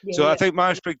 Yeah, So yeah. I think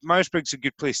Myers-Briggs is a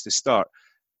good place to start,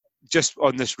 just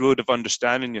on this road of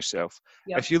understanding yourself.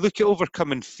 Yep. If you look at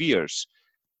overcoming fears,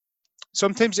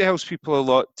 sometimes it helps people a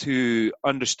lot to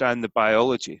understand the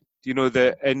biology. You know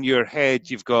that in your head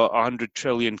you've got 100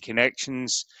 trillion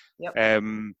connections, Yep.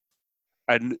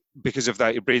 And because of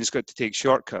that, your brain's got to take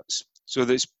shortcuts. So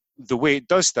that's the way it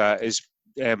does that is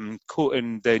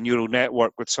coating the neural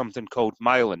network with something called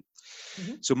myelin.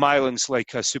 Mm-hmm. So myelin's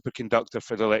like a superconductor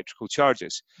for the electrical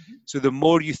charges. Mm-hmm. So the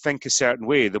more you think a certain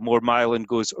way, the more myelin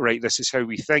goes, right, this is how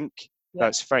we think, Yep.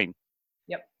 that's fine.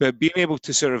 Yep. But being able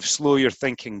to sort of slow your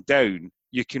thinking down,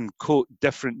 you can coat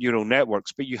different neural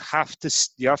networks, but you have to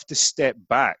step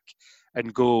back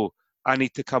and go, I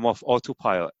need to come off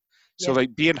autopilot. So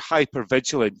like being hyper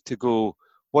vigilant to go,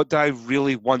 what do I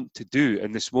really want to do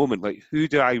in this moment? Like, who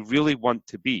do I really want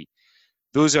to be?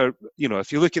 Those are, you know,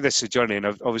 if you look at this as a journey, and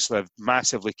I've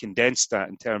massively condensed that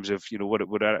in terms of, you know, what it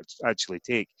would actually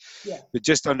take. Yeah. But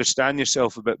just understand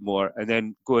yourself a bit more, and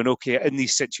then going, okay, in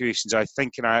these situations, I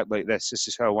think and I act like this. This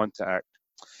is how I want to act.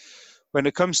 When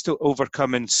it comes to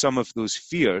overcoming some of those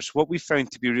fears, what we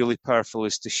found to be really powerful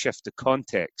is to shift the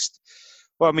context.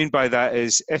 What I mean by that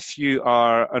is, if you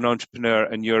are an entrepreneur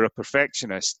and you're a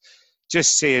perfectionist,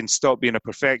 just saying stop being a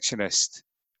perfectionist,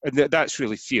 and that's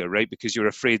really fear, right? Because you're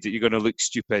afraid that you're going to look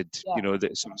stupid, you know,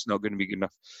 that something's not going to be good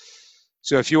enough.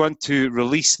 So if you want to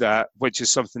release that, which is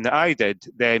something that I did,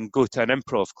 then go to an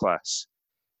improv class,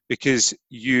 because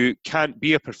you can't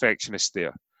be a perfectionist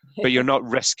there, but you're not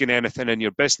risking anything in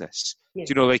your business. Yes.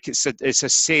 Do you know, like it's a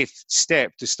safe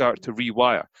step to start to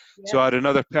rewire. So I had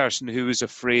another person who was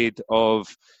afraid of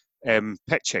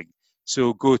pitching.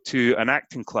 So go to an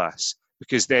acting class,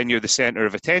 because then you're the center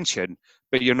of attention,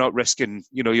 but you're not risking,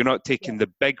 you know, you're not taking the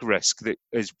big risk that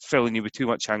is filling you with too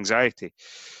much anxiety.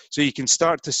 So you can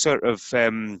start to sort of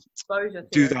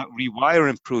do that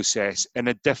rewiring process in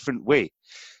a different way.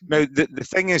 Now, the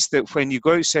thing is that when you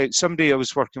go outside, somebody I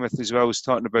was working with as well was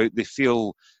talking about they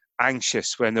feel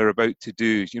anxious when they're about to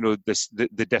do, you know,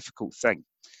 the difficult thing.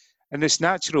 And it's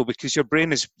natural, because your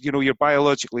brain is, you know, you're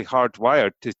biologically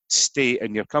hardwired to stay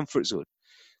in your comfort zone,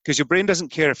 because your brain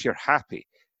doesn't care if you're happy.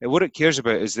 And what it cares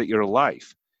about is that you're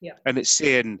alive. Yeah. And it's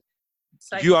saying,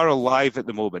 safe. You are alive at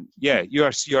the moment. Yeah, you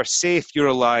are safe, you're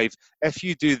alive. If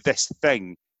you do this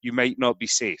thing, you might not be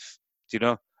safe, do you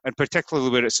know? And particularly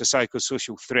where it's a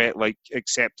psychosocial threat like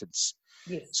acceptance.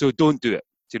 Yes. So don't do it,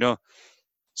 do you know?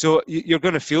 So you're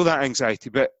going to feel that anxiety.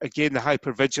 But again, the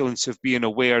hypervigilance of being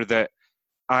aware that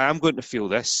I am going to feel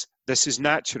this. This is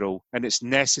natural, and it's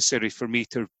necessary for me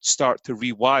to start to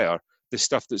rewire the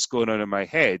stuff that's going on in my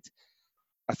head.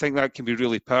 I think that can be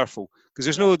really powerful, because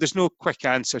there's no quick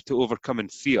answer to overcoming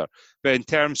fear. But in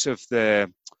terms of the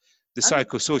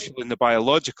psychosocial and the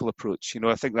biological approach, you know,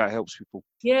 I think that helps people.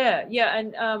 Yeah,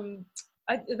 and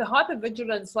the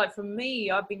hypervigilance, like for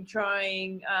me, I've been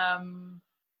trying.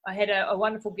 I had a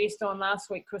wonderful guest on last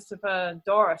week, Christopher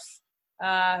Doris,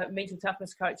 mental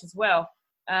toughness coach as well,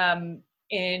 and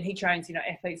he trains, you know,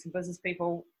 athletes and business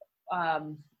people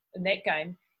in that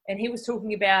game. And he was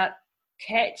talking about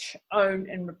catch, own,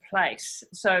 and replace.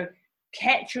 So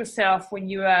catch yourself when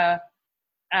you are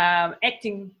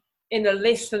acting in a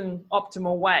less than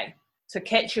optimal way. So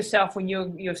catch yourself when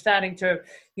you're starting to,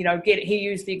 you know, he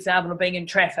used the example of being in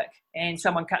traffic and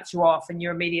someone cuts you off and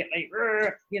you're immediately,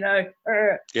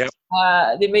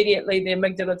 immediately the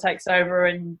amygdala takes over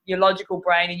and your logical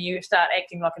brain, and you start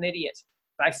acting like an idiot,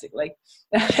 basically.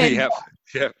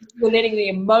 You're letting the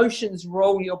emotions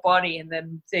rule your body, and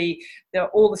then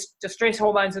all the stress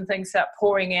hormones and things start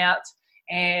pouring out,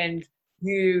 and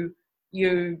you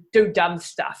do dumb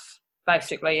stuff,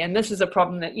 basically. And this is a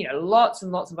problem that, you know, lots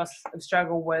and lots of us have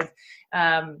struggled with,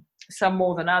 some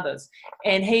more than others.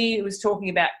 And he was talking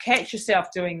about catch yourself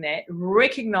doing that,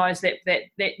 recognize that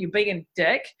you're being a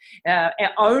dick,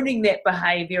 owning that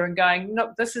behavior and going,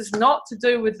 no, this is not to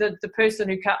do with the person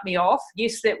who cut me off.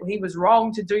 Yes, that he was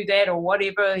wrong to do that or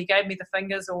whatever. He gave me the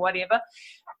fingers or whatever.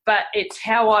 But it's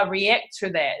how I react to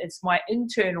that. It's my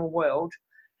internal world.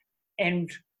 And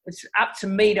it's up to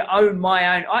me to own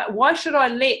my own. Why should I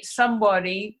let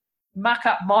somebody muck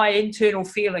up my internal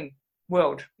feeling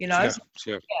world, you know.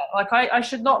 Sure. Yeah, like I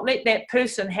should not let that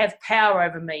person have power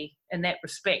over me in that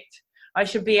respect. I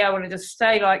should be able to just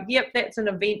stay like, yep, that's an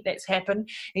event that's happened. And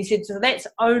he said, so that's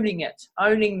owning it,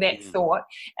 owning that thought,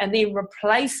 and then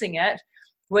replacing it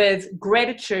with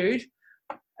gratitude.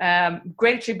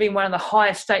 Gratitude being one of the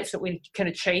highest states that we can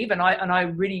achieve, and I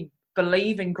really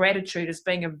believe in gratitude as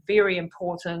being a very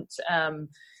important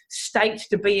state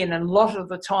to be in a lot of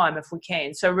the time if we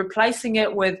can. So replacing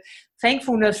it with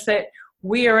thankfulness that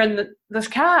we are in this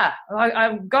car.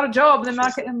 I've got a job, then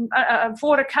I can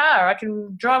afford a car. I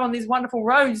can drive on these wonderful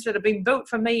roads that have been built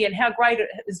for me, and how great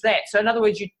is that? So in other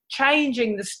words, you're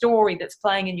changing the story that's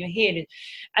playing in your head.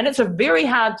 And it's a very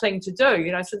hard thing to do.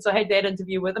 You know, since I had that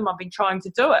interview with him, I've been trying to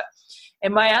do it.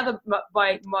 And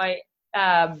my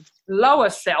lower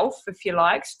self, if you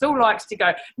like, still likes to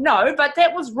go, no, but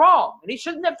that was wrong. And he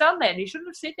shouldn't have done that. And he shouldn't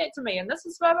have said that to me. And this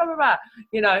is blah, blah, blah, blah.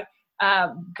 You know,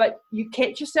 but you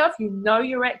catch yourself, you know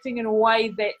you're acting in a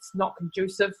way that's not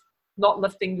conducive, not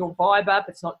lifting your vibe up,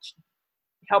 it's not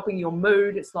helping your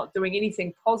mood, it's not doing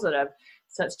anything positive.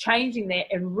 So it's changing that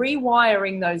and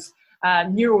rewiring those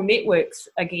neural networks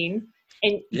again.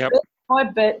 And yep.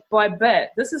 bit by bit,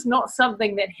 this is not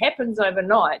something that happens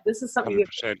overnight. This is something 100%. You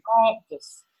have to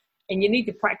practice. And you need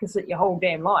to practice it your whole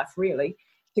damn life, really,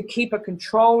 to keep a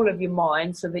control of your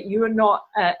mind so that you are not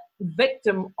a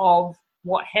victim of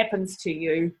what happens to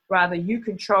you. Rather, you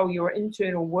control your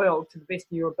internal world to the best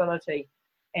of your ability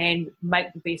and make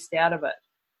the best out of it.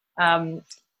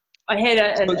 I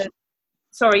had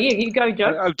sorry, yeah, you go,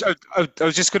 Joe. I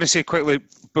was just going to say quickly,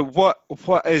 but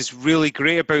what is really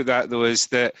great about that, though, is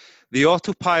that the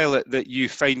autopilot that you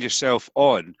find yourself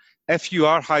on, if you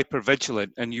are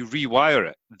hypervigilant and you rewire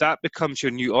it, that becomes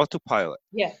your new autopilot.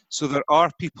 Yeah. So there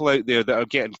are people out there that are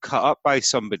getting cut up by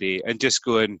somebody and just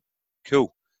going,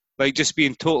 cool. Like just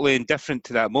being totally indifferent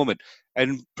to that moment.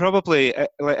 And probably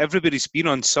like everybody's been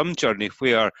on some journey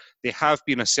where they have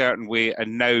been a certain way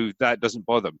and now that doesn't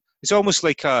bother them. It's almost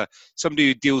like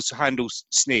somebody who handles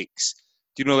snakes.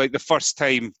 Do you know, like the first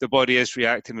time the body is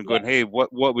reacting and going, hey, what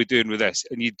are we doing with this?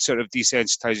 And you sort of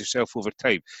desensitize yourself over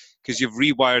time because you've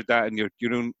rewired that in your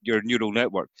neural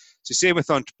network. It's the same with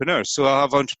entrepreneurs. So I'll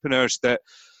have entrepreneurs that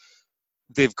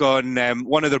they've gone,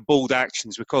 one of their bold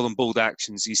actions, we call them bold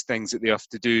actions, these things that they have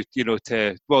to do, you know,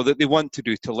 that they want to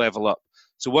do to level up.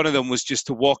 So one of them was just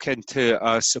to walk into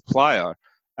a supplier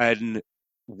and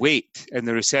wait in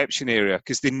the reception area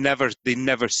because they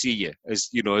never see you as,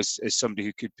 you know, as somebody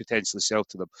who could potentially sell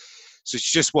to them. So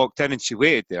she just walked in and she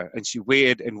waited there and she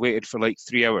waited for like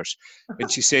 3 hours.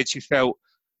 And she said she felt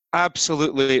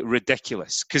absolutely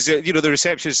ridiculous because, you know, the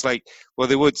receptionist's like, well,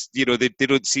 they would, you know, they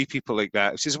don't see people like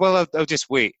that. She says, well, I'll just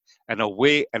wait and I'll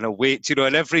wait, you know,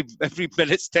 and every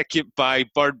minute's ticking by,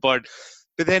 burn. But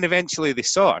then eventually they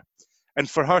saw her. And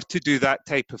for her to do that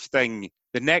type of thing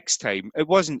the next time, it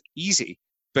wasn't easy,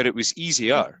 but it was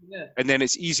easier. Yeah. And then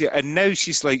it's easier. And now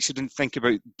she's like, she didn't think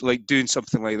about like doing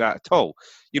something like that at all,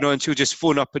 you know, and she'll just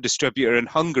phone up a distributor in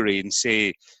Hungary and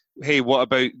say, hey, what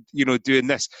about, you know, doing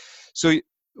this? So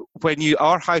when you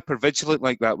are hypervigilant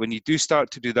like that, when you do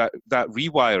start to do that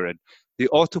rewiring, the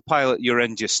autopilot you're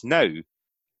in just now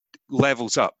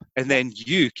levels up, and then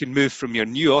you can move from your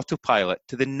new autopilot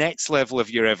to the next level of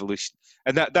your evolution.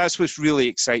 And that's what's really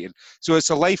exciting. So it's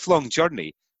a lifelong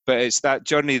journey, but it's that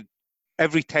journey.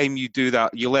 Every time you do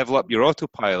that, you level up your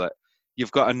autopilot,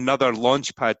 you've got another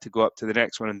launch pad to go up to the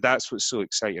next one, and that's what's so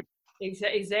exciting.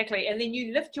 Exactly. And then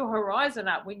you lift your horizon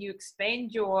up when you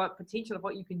expand your potential of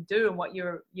what you can do and what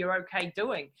you're okay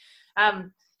doing.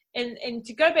 And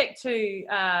to go back to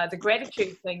the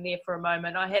gratitude thing there for a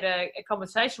moment, I had a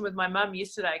conversation with my mum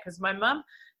yesterday because my mum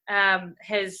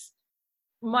has,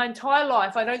 my entire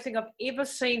life, I don't think I've ever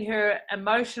seen her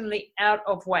emotionally out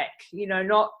of whack, you know,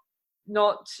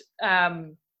 not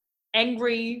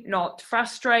angry, not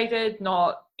frustrated,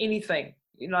 not anything.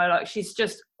 You know, like she's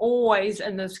just always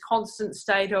in this constant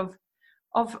state of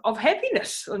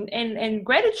happiness and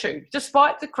gratitude,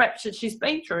 despite the crap that she's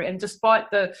been through and despite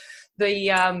the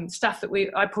stuff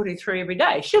that I put her through every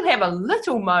day. She'll have a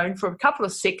little moan for a couple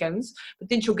of seconds, but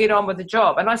then she'll get on with the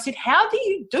job. And I said, how do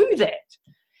you do that?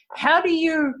 How do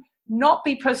you not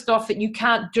be pissed off that you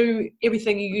can't do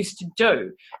everything you used to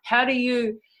do? How do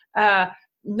you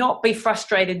not be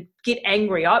frustrated, get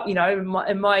angry? You know,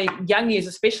 in my young years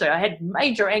especially, I had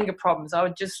major anger problems. I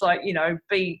would just like, you know,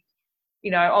 be,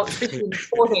 you know, especially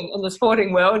in the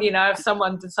sporting world, you know, if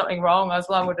someone did something wrong, I was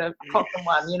liable to cock them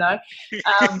one, you know.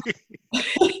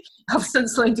 I've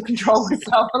since learned to control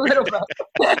myself a little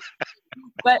bit.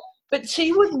 But But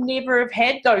she would never have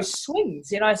had those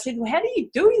swings. And I said, well, how do you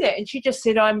do that? And she just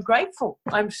said, I'm grateful.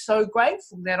 I'm so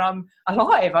grateful that I'm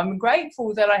alive. I'm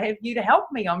grateful that I have you to help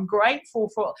me. I'm grateful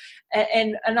for,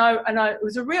 and it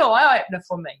was a real eye-opener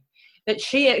for me that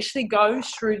she actually goes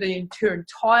through her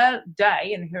entire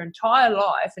day and her entire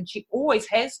life, and she always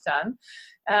has done,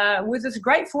 with this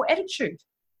grateful attitude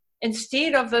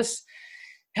instead of this,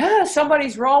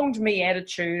 somebody's wronged me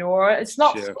attitude, or it's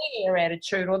not fair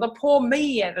attitude, or the poor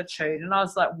me attitude. And I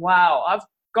was like, wow, I've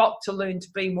got to learn to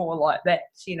be more like that.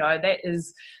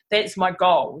 That's my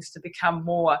goal, is to become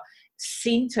more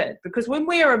centered, because when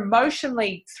we're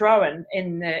emotionally thrown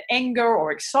in the anger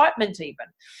or excitement even,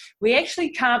 we actually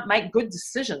can't make good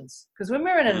decisions, because when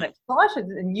we're in an excited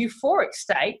and euphoric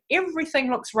state, everything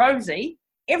looks rosy.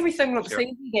 Everything looks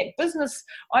easy. That business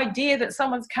idea that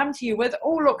someone's come to you with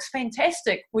all looks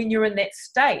fantastic when you're in that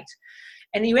state.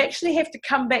 And you actually have to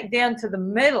come back down to the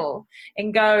middle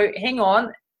and go, hang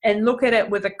on, and look at it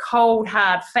with a cold,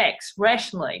 hard facts,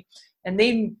 rationally, and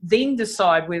then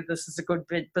decide whether this is a good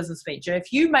business venture.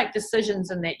 If you make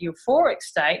decisions in that euphoric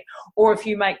state, or if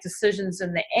you make decisions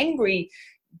in the angry,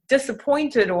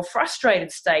 disappointed or frustrated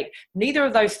state, neither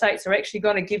of those states are actually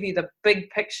going to give you the big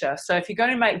picture. So if you're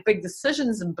going to make big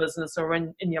decisions in business or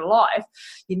in your life,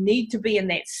 you need to be in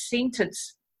that centered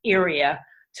area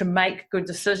to make good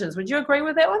decisions. Would you agree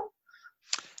with that one?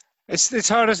 It's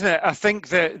hard, isn't it? I think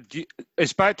that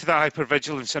it's back to that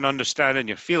hypervigilance and understanding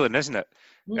your feeling, isn't it?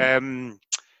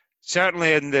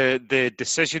 Certainly in the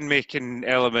decision-making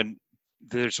element,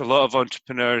 there's a lot of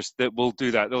entrepreneurs that will do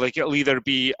that. It'll either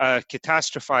be a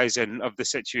catastrophizing of the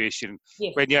situation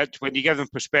when you give them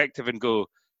perspective and go,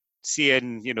 see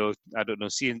in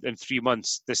 3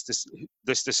 months, this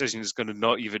decision is going to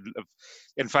not even have,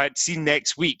 in fact, see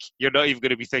next week, you're not even going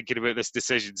to be thinking about this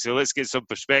decision. So let's get some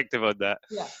perspective on that.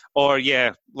 Yeah. Or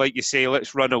like you say,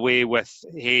 let's run away with,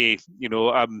 hey,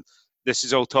 this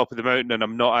is all top of the mountain and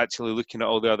I'm not actually looking at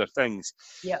all the other things.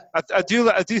 Yeah. I do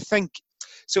think.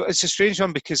 So it's a strange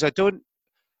one, because I don't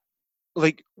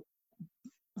like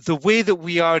the way that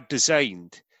we are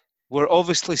designed. We're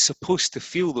obviously supposed to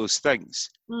feel those things.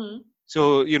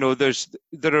 So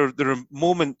there are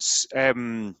moments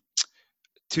to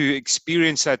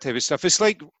experience that type of stuff. It's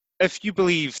like if you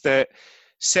believe that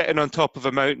sitting on top of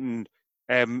a mountain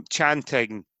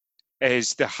chanting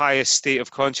is the highest state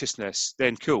of consciousness,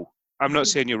 then cool. I'm not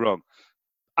saying you're wrong.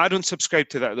 I don't subscribe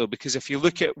to that, though, because if you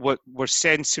look at what we're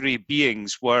sensory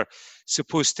beings, we're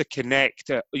supposed to connect,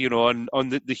 on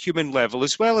the human level,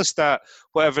 as well as that,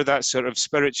 whatever that sort of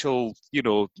spiritual,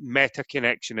 meta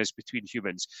connection is between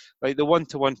humans, like the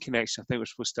one-to-one connection I think we're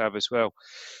supposed to have as well.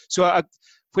 So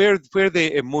where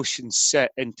the emotions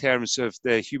sit in terms of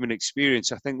the human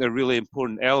experience, I think they're a really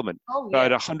important element.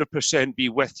 But I'd 100% be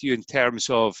with you in terms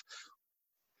of,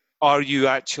 are you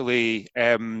actually...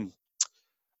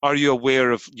 are you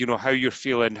aware of, how you're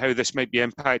feeling, how this might be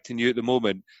impacting you at the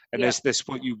moment? And is this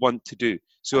what you want to do?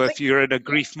 So if you're in a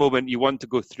grief moment, you want to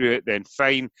go through it, then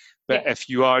fine. But if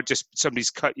you are just,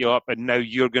 somebody's cut you up and now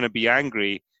you're going to be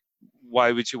angry,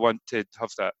 why would you want to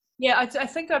have that? Yeah, I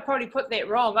think I probably put that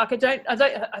wrong. Like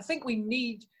I think we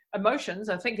need emotions.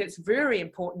 I think it's very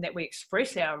important that we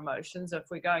express our emotions if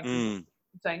we're going through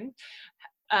things.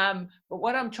 But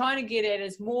what I'm trying to get at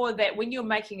is more that when you're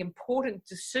making important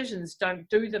decisions, don't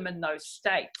do them in those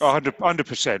states.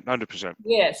 100%.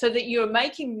 Yeah, so that you're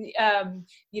making,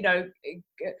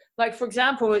 like for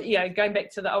example, going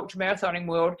back to the ultramarathoning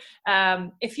world,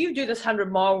 if you do this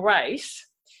 100-mile race,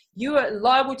 you are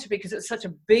liable to, because it's such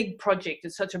a big project,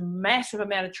 it's such a massive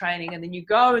amount of training, and then you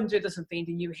go and do this event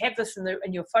and you have this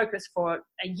in your focus for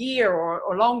a year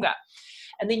or longer,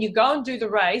 and then you go and do the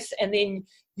race, and then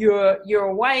you're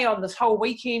away on this whole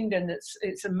weekend, and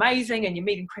it's amazing, and you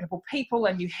meet incredible people,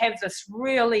 and you have this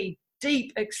really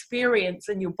deep experience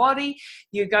in your body.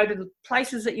 You go to the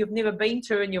places that you've never been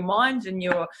to in your mind and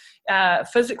your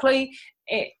physically,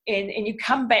 and you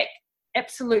come back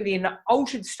absolutely in an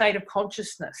altered state of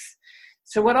consciousness.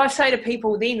 So what I say to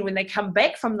people then when they come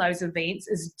back from those events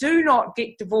is, do not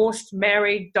get divorced,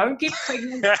 married, don't get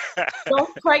pregnant,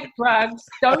 don't take drugs,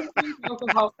 don't drink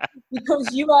alcohol, because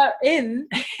you are in,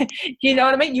 you know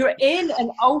what I mean? You're in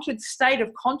an altered state of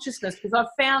consciousness. Because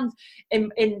I've found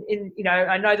in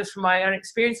I know this from my own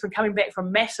experience when coming back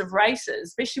from massive races,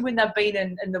 especially when they've been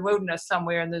in the wilderness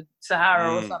somewhere in the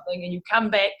Sahara or something, and you come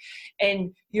back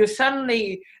and you're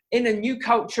suddenly in a new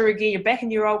culture again, you're back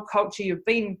in your old culture, you've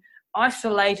been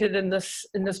isolated in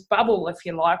this bubble, if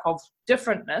you like, of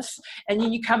differentness, and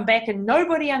then you come back and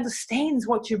nobody understands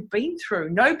what you've been through.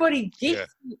 Nobody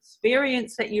gets the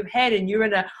experience that you've had, and you're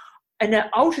in an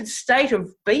altered state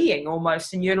of being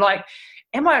almost, and you're like,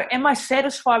 am I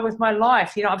satisfied with my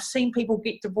life? You know, I've seen people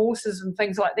get divorces and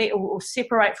things like that, or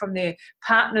separate from their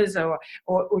partners, or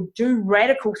do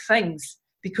radical things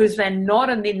because they're not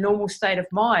in their normal state of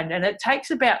mind. And it takes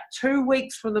about 2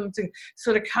 weeks for them to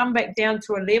sort of come back down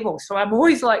to a level. So I'm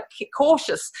always like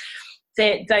cautious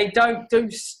that they don't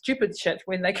do stupid shit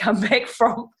when they come back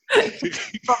from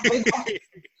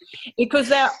because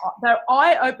they're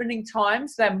eye-opening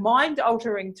times, they're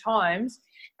mind-altering times,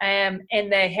 and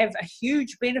they have a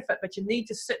huge benefit, but you need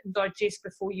to sit and digest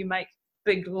before you make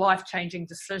big life-changing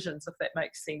decisions, if that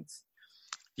makes sense.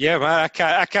 Yeah, man,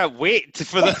 I can't wait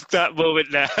for that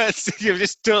moment now. You've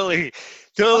just totally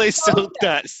sold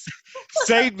that.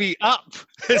 Sign me up.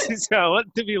 This is how I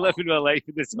want to be living my life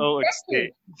in this whole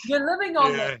state. You're living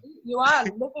on that. You are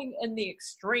living in the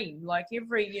extreme. Like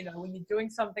when you're doing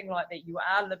something like that, you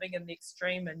are living in the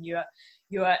extreme, and you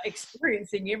are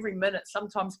experiencing every minute,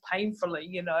 sometimes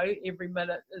painfully. Every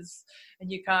minute is, and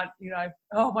you can't.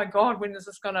 Oh my God, when is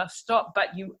this going to stop?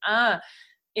 But you are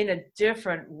in a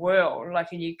different world,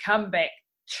 and you come back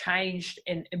changed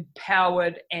and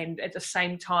empowered, and at the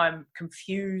same time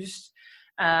confused,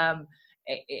 and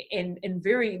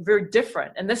very, very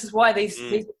different. And this is why these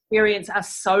experiences are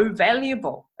so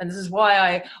valuable. And this is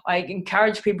why I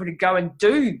encourage people to go and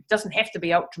do. It doesn't have to be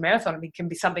ultramarathon. It can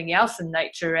be something else in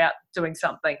nature, out doing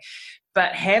something.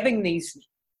 But having these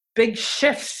big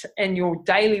shifts in your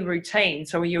daily routine.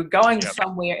 So when you're going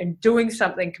somewhere and doing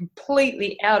something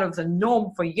completely out of the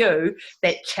norm for you,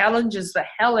 that challenges the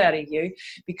hell out of you,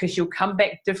 because you'll come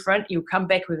back different. You'll come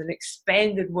back with an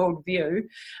expanded worldview,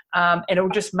 and it'll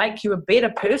just make you a better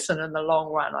person in the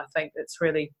long run. I think that's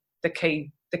really the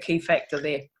key factor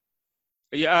there.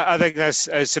 Yeah, I think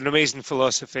it's an amazing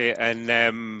philosophy, and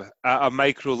at a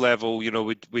micro level,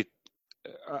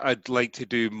 I'd like to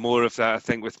do more of that, I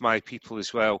think, with my people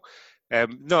as well.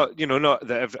 Not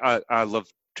that I love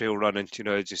trail running,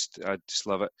 I just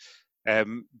love it.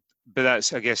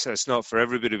 But I guess that's not for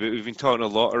everybody, but we've been talking a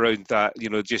lot around that,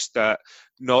 just that,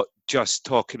 not just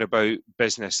talking about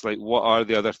business, like what are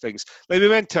the other things? Like we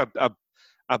went to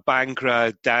a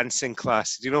Bhangra dancing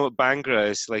class. Do you know what Bhangra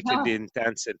is? Like no. Indian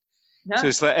dancing. No. So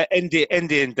it's like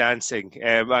Indian dancing.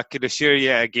 I can assure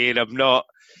you again, I'm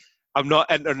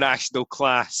not international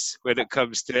class when it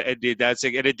comes to Indian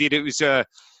dancing, and indeed it was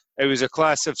a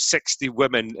class of 60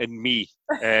 women and me,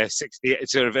 60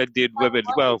 sort of Indian women,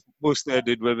 well, mostly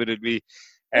Indian women and me,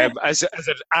 as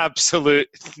an absolute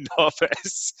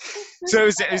novice. So it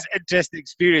was an interesting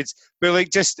experience. But like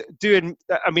just doing,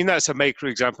 I mean, that's a micro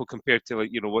example compared to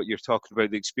what you're talking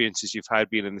about, the experiences you've had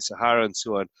being in the Sahara and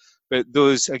so on. But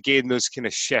those kind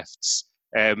of shifts,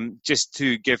 just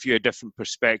to give you a different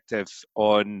perspective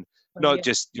on not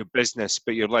just your business,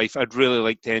 but your life. I'd really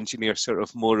like to engineer sort of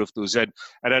more of those in.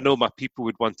 And I know my people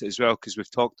would want it as well, because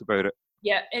we've talked about it.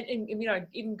 Yeah, and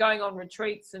even going on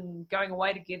retreats and going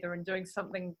away together and doing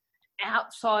something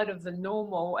outside of the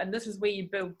normal. And this is where you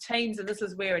build teams, and this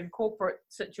is where in corporate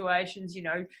situations,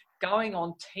 going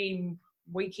on team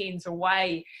weekends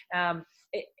away,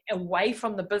 away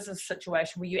from the business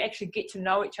situation, where you actually get to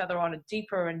know each other on a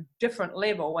deeper and different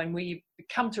level, and where you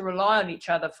come to rely on each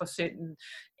other for certain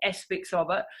aspects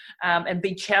of it, and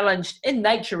be challenged in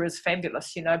nature is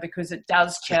fabulous, because it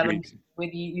does challenge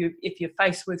whether if you're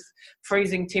faced with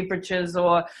freezing temperatures,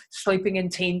 or sleeping in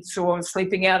tents, or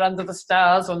sleeping out under the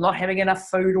stars, or not having enough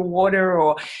food or water,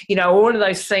 or all of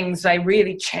those things. They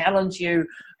really challenge you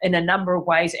in a number of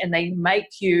ways, and they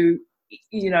make you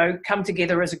come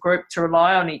together as a group to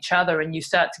rely on each other, and you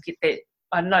start to get that,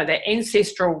 that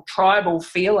ancestral tribal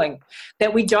feeling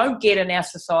that we don't get in our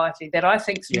society, that I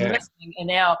think is missing in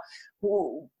our,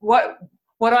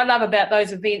 what I love about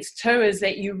those events too is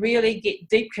that you really get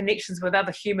deep connections with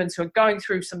other humans who are going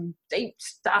through some deep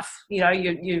stuff.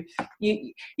 You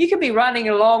could be running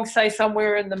along, say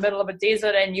somewhere in the middle of a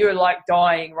desert, and you're like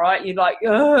dying, right? You're like,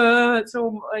 it's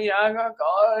all, oh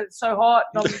God, it's so hot,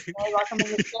 and I'm in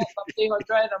the shit, I'm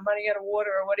dehydrated, I'm running out of water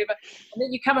or whatever. And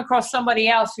then you come across somebody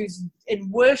else who's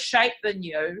in worse shape than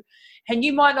you, and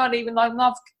you might not even, I've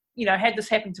had this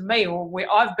happen to me, or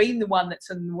where I've been the one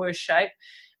that's in worse shape.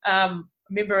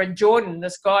 Remember in Jordan,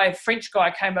 this French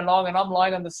guy came along, and I'm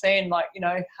lying on the sand,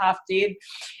 half dead.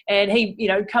 And he,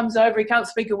 comes over, he can't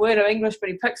speak a word of English, but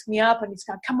he picks me up and he's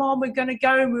going, come on, we're going to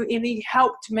go. And he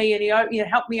helped me, and he,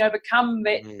 helped me overcome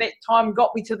that time,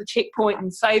 got me to the checkpoint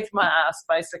and saved my ass,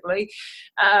 basically.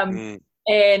 And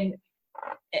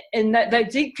that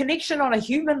deep connection on a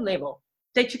human level,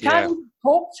 that you can't even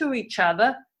talk to each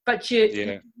other, but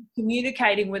you're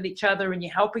communicating with each other, and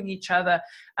you're helping each other.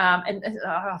 And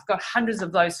I've got hundreds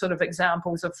of those sort of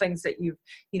examples of things that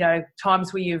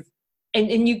times where you've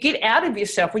and you get out of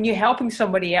yourself when you're helping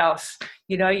somebody else.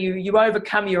 You know, you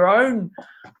overcome your own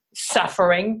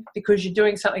suffering because you're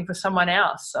doing something for someone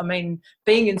else. I mean,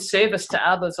 being in service to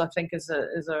others, I think, is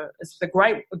a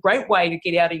great way to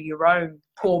get out of your own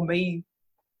poor me,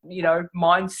 you know,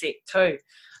 mindset too.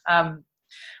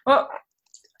 Well,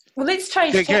 let's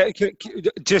change.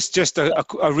 Just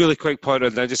a really quick point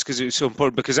on that, just because it was so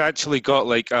important, because I actually got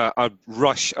like a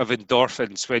rush of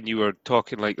endorphins when you were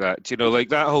talking like that. You know, like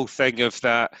that whole thing of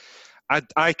that.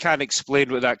 I can't explain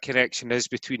what that connection is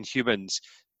between humans,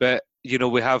 but you know,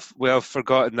 we have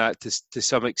forgotten that to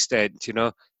some extent. You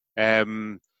know,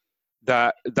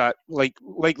 that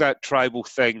like that tribal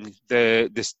thing,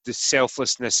 the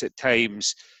selflessness at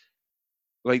times,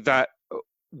 like that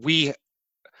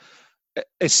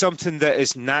it's something that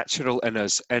is natural in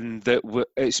us, and that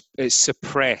it's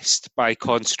suppressed by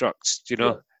constructs, you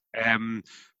know.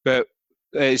 But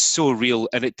it's so real,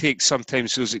 and it takes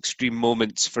sometimes those extreme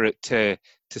moments for it to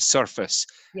surface.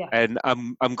 Yeah. And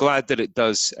I'm glad that it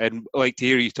does, and I like to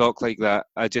hear you talk like that.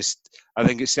 I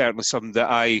think it's certainly something that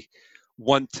I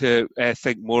want to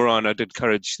think more on. I'd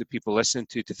encourage the people listening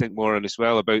to think more on as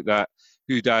well, about that.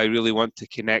 Who do I really want to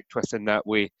connect with in that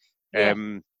way?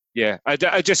 Yeah. I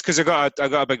just, because I got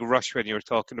a big rush when you were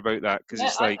talking about that, because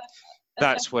it's like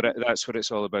that's what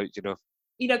it's all about, you know.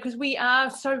 You know, because we are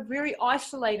so very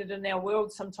isolated in our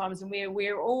world sometimes, and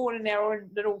we're all in our own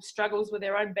little struggles with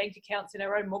our own bank accounts and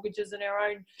our own mortgages and our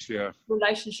own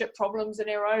relationship problems and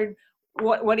our own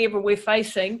whatever we're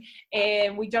facing,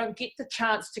 and we don't get the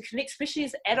chance to connect, especially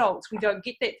as adults. We don't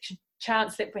get that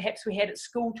chance that perhaps we had at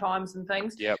school times and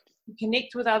things. Yep.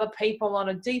 Connect with other people on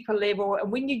a deeper level,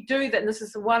 and when you do that, and this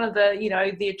is one of the, you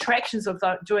know, the attractions of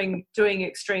doing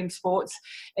extreme sports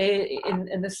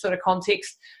in this sort of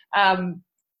context,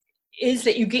 is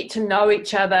that you get to know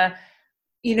each other.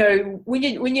 You know,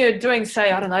 when you're doing,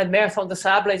 say, I don't know, Marathon des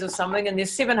Sables or something, and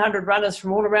there's 700 runners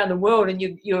from all around the world, and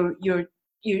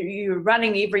you're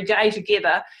running every day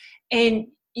together, and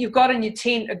you've got in your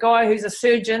tent a guy who's a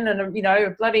surgeon and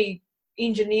a bloody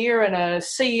engineer and a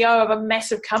CEO of a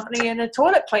massive company and a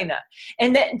toilet cleaner,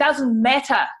 and that doesn't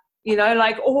matter, you know,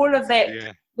 like all of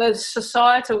that. The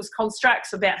societal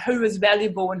constructs about who is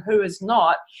valuable and who is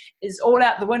not is all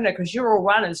out the window, because you're all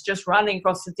runners just running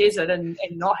across the desert and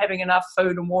not having enough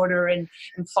food and water and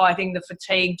fighting the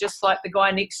fatigue, just like the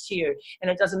guy next to you.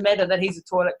 And it doesn't matter that he's a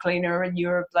toilet cleaner and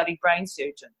you're a bloody brain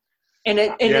surgeon. And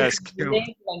it's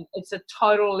leveling. It's a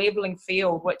total leveling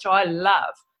field, which I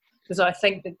love, because I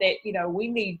think that, you know, we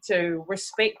need to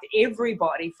respect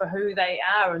everybody for who they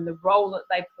are and the role that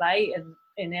they play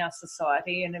in our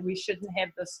society, and we shouldn't have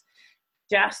this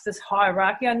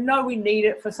hierarchy. I know we need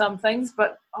it for some things,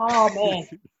 but oh man,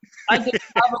 I just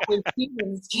love it when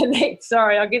humans connect.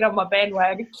 Sorry, I'll get on my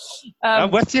bandwagon.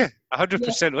 I'm with you,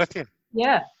 100% with you.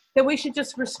 Yeah, that we should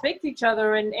just respect each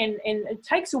other, and it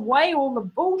takes away all the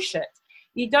bullshit.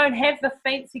 You don't have the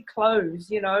fancy clothes,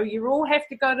 you know, you all have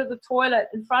to go to the toilet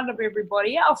in front of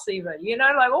everybody else even, you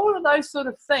know, like all of those sort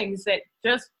of things that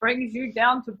just brings you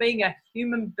down to being a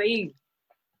human being.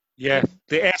 Yeah,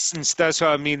 the essence, that's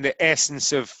what I mean, the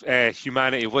essence of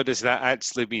humanity. What does that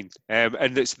actually mean?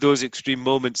 And it's those extreme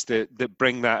moments that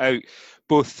bring that out,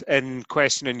 both in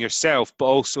questioning yourself, but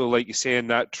also, like you say, in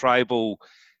that tribal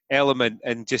element,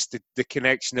 and just the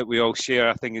connection that we all share.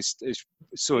 I think is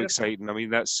so exciting. I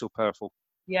mean, that's so powerful.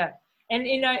 Yeah. And,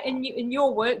 you know, in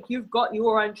your work, you've got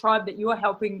your own tribe that you're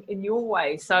helping in your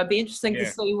way. So it'd be interesting to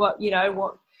see what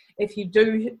if you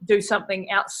do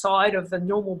something outside of the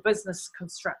normal business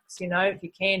constructs, you know, if you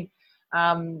can.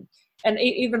 And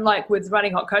even like with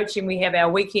Running Hot Coaching, we have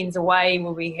our weekends away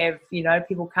where we have, you know,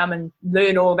 people come and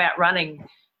learn all about running.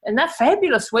 And they're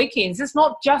fabulous weekends. It's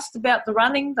not just about the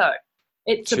running, though.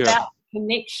 It's about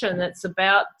connection. It's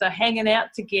about the hanging out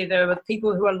together with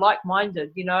people who are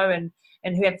like-minded, you know, and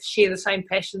who share the same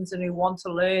passions and who want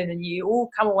to learn. And you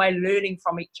all come away learning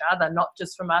from each other, not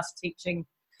just from us teaching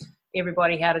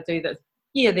everybody how to do that.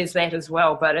 Yeah, there's that as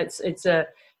well. But it's a,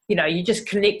 you know, you just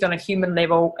connect on a human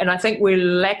level. And I think we're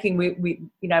lacking,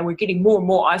 we're getting more and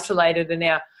more isolated in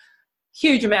our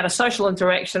huge amount of social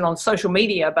interaction on social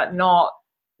media, but not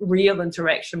real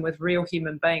interaction with real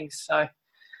human beings. So.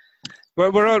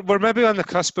 Well, we're maybe on the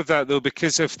cusp of that, though,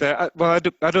 because of the, well,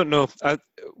 I don't know.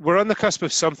 We're on the cusp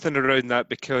of something around that,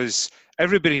 because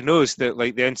everybody knows that,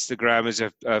 like, the Instagram is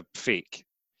a fake.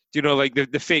 You know, like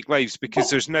the fake lives, because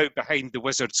there's now behind the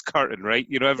wizard's curtain, right?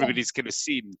 You know, everybody's kind of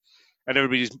seen, and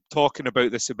everybody's talking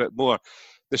about this a bit more.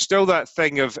 There's still that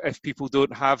thing of, if people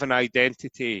don't have an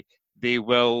identity, they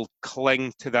will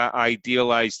cling to that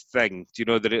idealized thing, you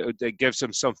know, that it gives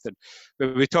them something.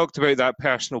 But we talked about that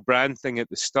personal brand thing at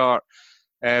the start.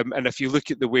 And if you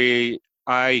look at the way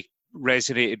I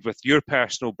resonated with your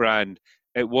personal brand,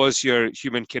 it was your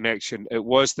human connection. It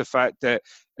was the fact that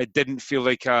it didn't feel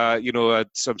like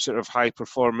some sort of high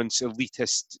performance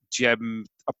elitist gym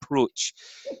approach.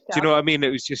 Do you know what I mean? It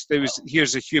was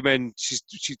here's a human. She's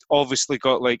obviously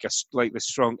got like the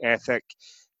strong ethic.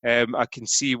 I can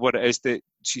see what it is that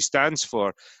she stands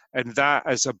for, and that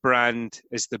as a brand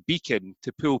is the beacon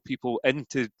to pull people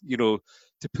into,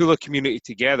 to pull a community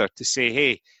together to say,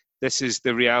 hey, this is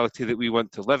the reality that we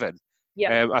want to live in.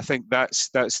 Yeah. I think that's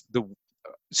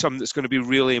something that's going to be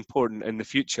really important in the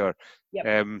future.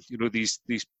 Yep. These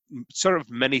sort of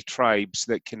mini tribes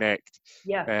that connect,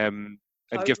 and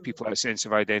give people a sense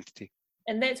of identity.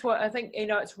 And that's what I think,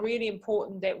 it's really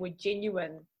important that we're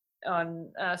genuine on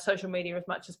social media as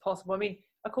much as possible. I mean,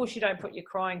 of course you don't put your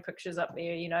crying pictures up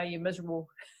there, your miserable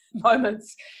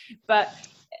moments, but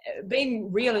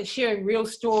being real and sharing real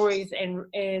stories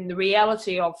and the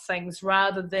reality of things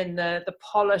rather than the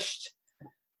polished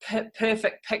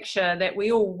perfect picture that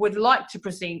we all would like to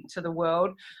present to the world.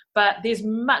 But there's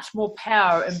much more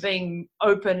power in being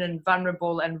open and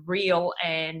vulnerable and real,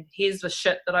 and here's the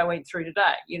shit that I went through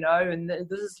today, and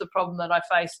this is the problem that I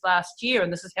faced last year,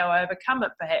 and this is how I overcome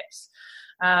it, perhaps.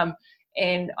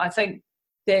 And I think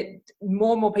that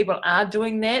more and more people are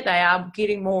doing that. They are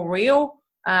getting more real,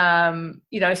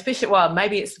 especially, well,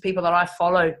 maybe it's the people that I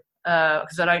follow,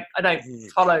 because I don't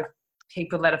follow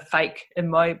people that are fake in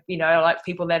my, like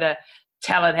people that are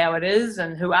tell it how it is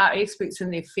and who are experts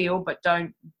in their field but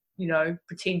don't,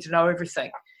 pretend to know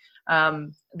everything.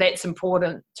 That's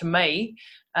important to me.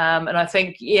 And I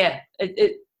think,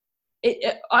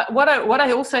 what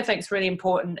I also think is really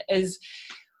important is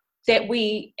that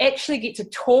we actually get to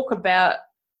talk about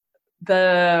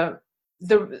the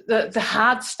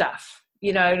hard stuff,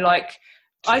 like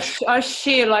I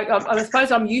share, I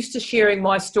suppose I'm used to sharing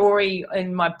my story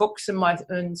in my books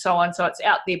and so on, so it's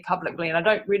out there publicly, and I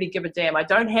don't really give a damn. I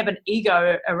don't have an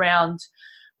ego around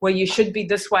where you should be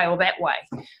this way or that way.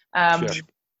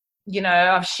 Sure.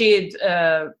 I've shared,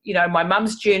 my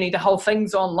mum's journey. The whole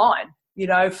thing's online.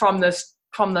 From this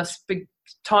big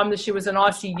time that she was in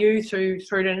ICU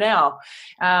through to now.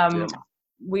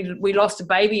 We lost a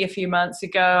baby a few months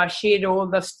ago. I shared all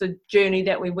the journey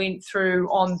that we went through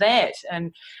on that.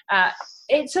 And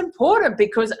it's important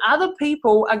because other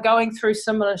people are going through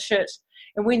similar shit.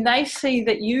 And when they see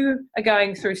that you are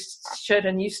going through shit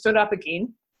and you stood up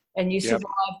again and you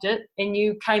survived it and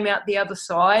you came out the other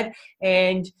side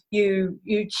and you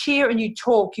cheer and you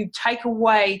talk, you take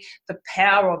away the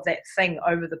power of that thing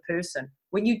over the person.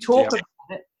 When you talk about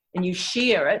it and you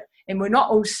share it, and we're not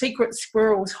all secret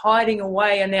squirrels hiding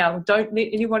away and now don't let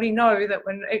anybody know that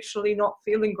we're actually not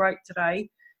feeling great today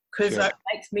because it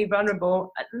makes me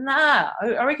vulnerable. Nah,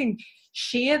 I reckon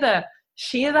share the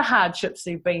hardships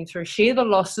they've been through, share the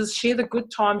losses, share the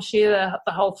good times, share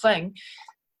the whole thing.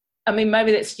 I mean,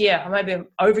 maybe that's, maybe I'm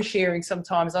oversharing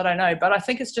sometimes, I don't know, but I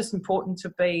think it's just important to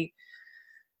be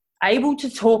able to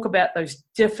talk about those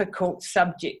difficult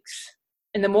subjects.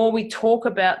 And the more we talk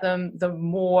about them, the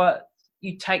more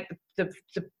you take the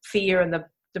fear and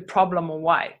the problem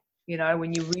away,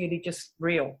 when you're really just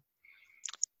real.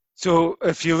 So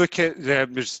if you look at,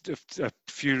 there's a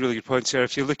few really good points here.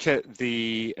 If you look at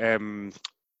the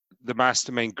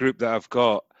mastermind group that I've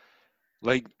got,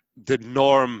 like the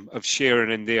norm of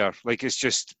sharing in there, like it's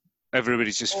just,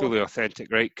 everybody's just fully authentic,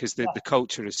 right? Because the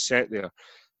culture is set there.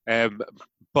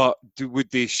 But would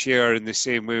they share in the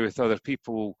same way with other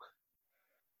people?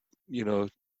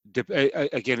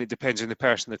 Again, it depends on the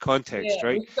person, the context,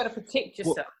 right? You've got to protect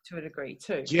yourself to a degree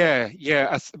too.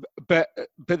 But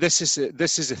this is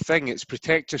a thing. It's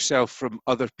protect yourself from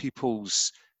other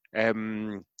people's,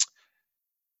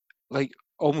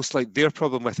 almost like their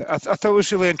problem with it. I thought what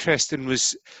was really interesting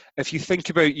was if you think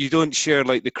about, you don't share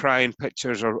like the crying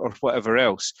pictures or whatever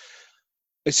else.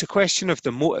 It's a question of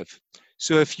the motive.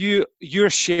 So if you're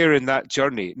sharing that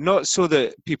journey, not so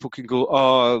that people can go,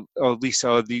 oh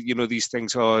Lisa, these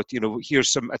things,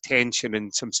 here's some attention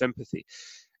and some sympathy.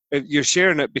 If you're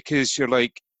sharing it because you're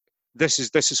like, this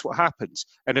is what happens.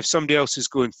 And if somebody else is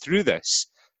going through this,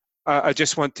 I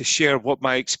just want to share what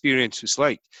my experience was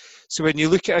like. So when you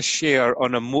look at a share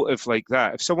on a motive like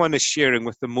that, if someone is sharing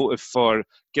with the motive for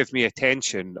give me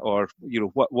attention or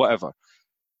whatever,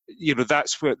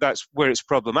 that's where it's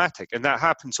problematic, and that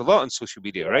happens a lot on social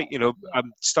media, right?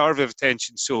 I'm starved of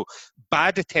attention, so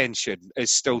bad attention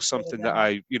is still something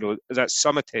that that's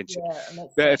some attention.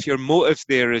 But if your motive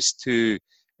there is to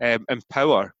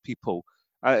empower people,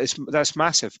 that's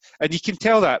massive, and you can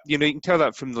tell that. You can tell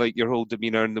that from like your whole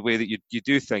demeanor and the way that you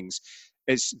do things.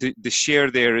 It's the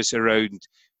share there is around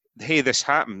hey, this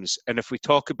happens, and if we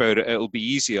talk about it, it'll be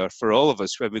easier for all of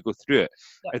us when we go through it.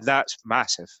 Yep. And that's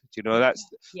massive. You know, that's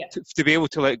Yeah. to be able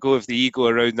to let go of the ego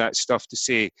around that stuff, to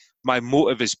say my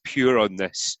motive is pure on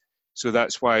this, so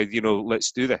that's why, you know,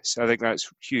 let's do this. I think that's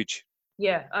huge.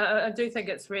 Yeah, I do think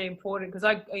it's really important, because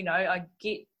I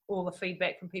get all the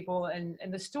feedback from people, and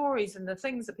the stories and the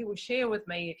things that people share with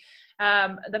me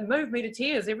that move me to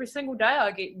tears every single day.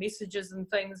 I get messages and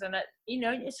things, and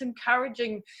it's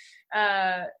encouraging.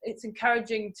 It's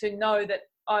encouraging to know that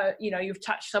you've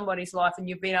touched somebody's life and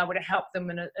you've been able to help them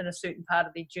in a certain part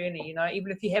of their journey. You know,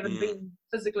 even if you haven't been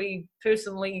physically,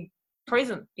 personally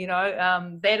present,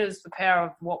 that is the power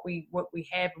of what we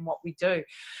have and what we do.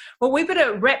 Well, we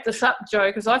better wrap this up, Joe,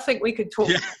 because I think we could talk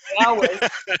for hours.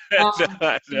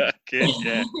 Yeah.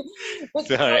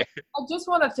 Sorry. I just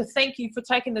wanted to thank you for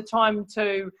taking the time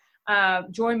to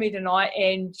join me tonight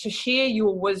and to share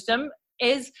your wisdom.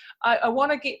 As I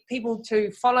want to get people to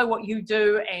follow what you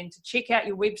do and to check out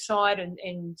your website and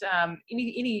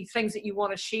any things that you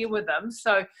want to share with them.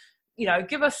 So,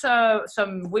 give us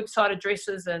some website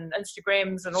addresses and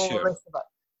Instagrams and all the rest of it.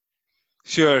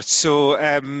 Sure. So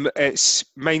it's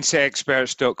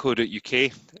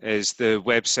mindsetexperts.co.uk is the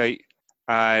website.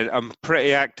 And I'm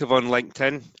pretty active on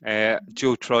LinkedIn.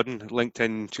 Joe Trodden,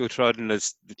 LinkedIn Joe Trodden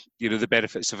is, the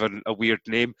benefits of a weird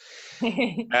name.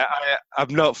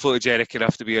 I'm not photogenic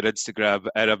enough to be on Instagram,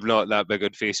 and I'm not that big on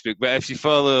Facebook. But if you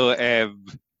follow,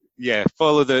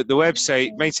 follow the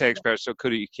website,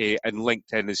 mindsetexperts.co.uk, and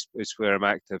LinkedIn is where I'm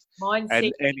active.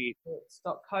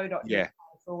 Mindsetexperts.co.uk. Yeah.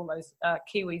 For all those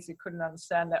Kiwis who couldn't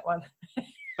understand that one.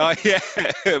 Oh, yeah.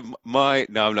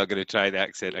 No, I'm not going to try the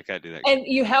accent. I can't do that. And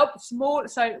you help small.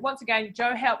 So once again,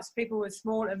 Joe helps people with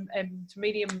small and to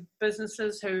medium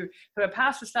businesses who are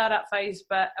past the startup phase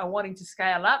but are wanting to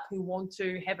scale up, who want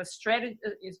to have a strategy,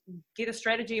 get a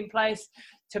strategy in place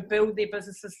to build their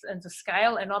businesses into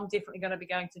scale. And I'm definitely going to be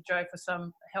going to Joe for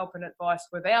some help and advice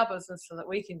with our business so that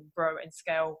we can grow and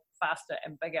scale faster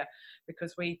and bigger,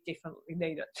 because we definitely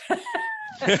need it.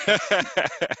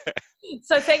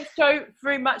 So thanks, Joe,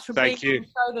 very much for being on the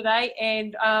show today.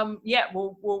 And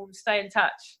we'll stay in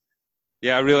touch.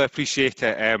 Yeah, I really appreciate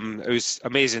it. It was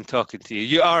amazing talking to you.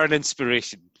 You are an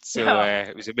inspiration. So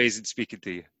it was amazing speaking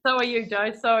to you. So are you,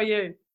 Joe. So are you.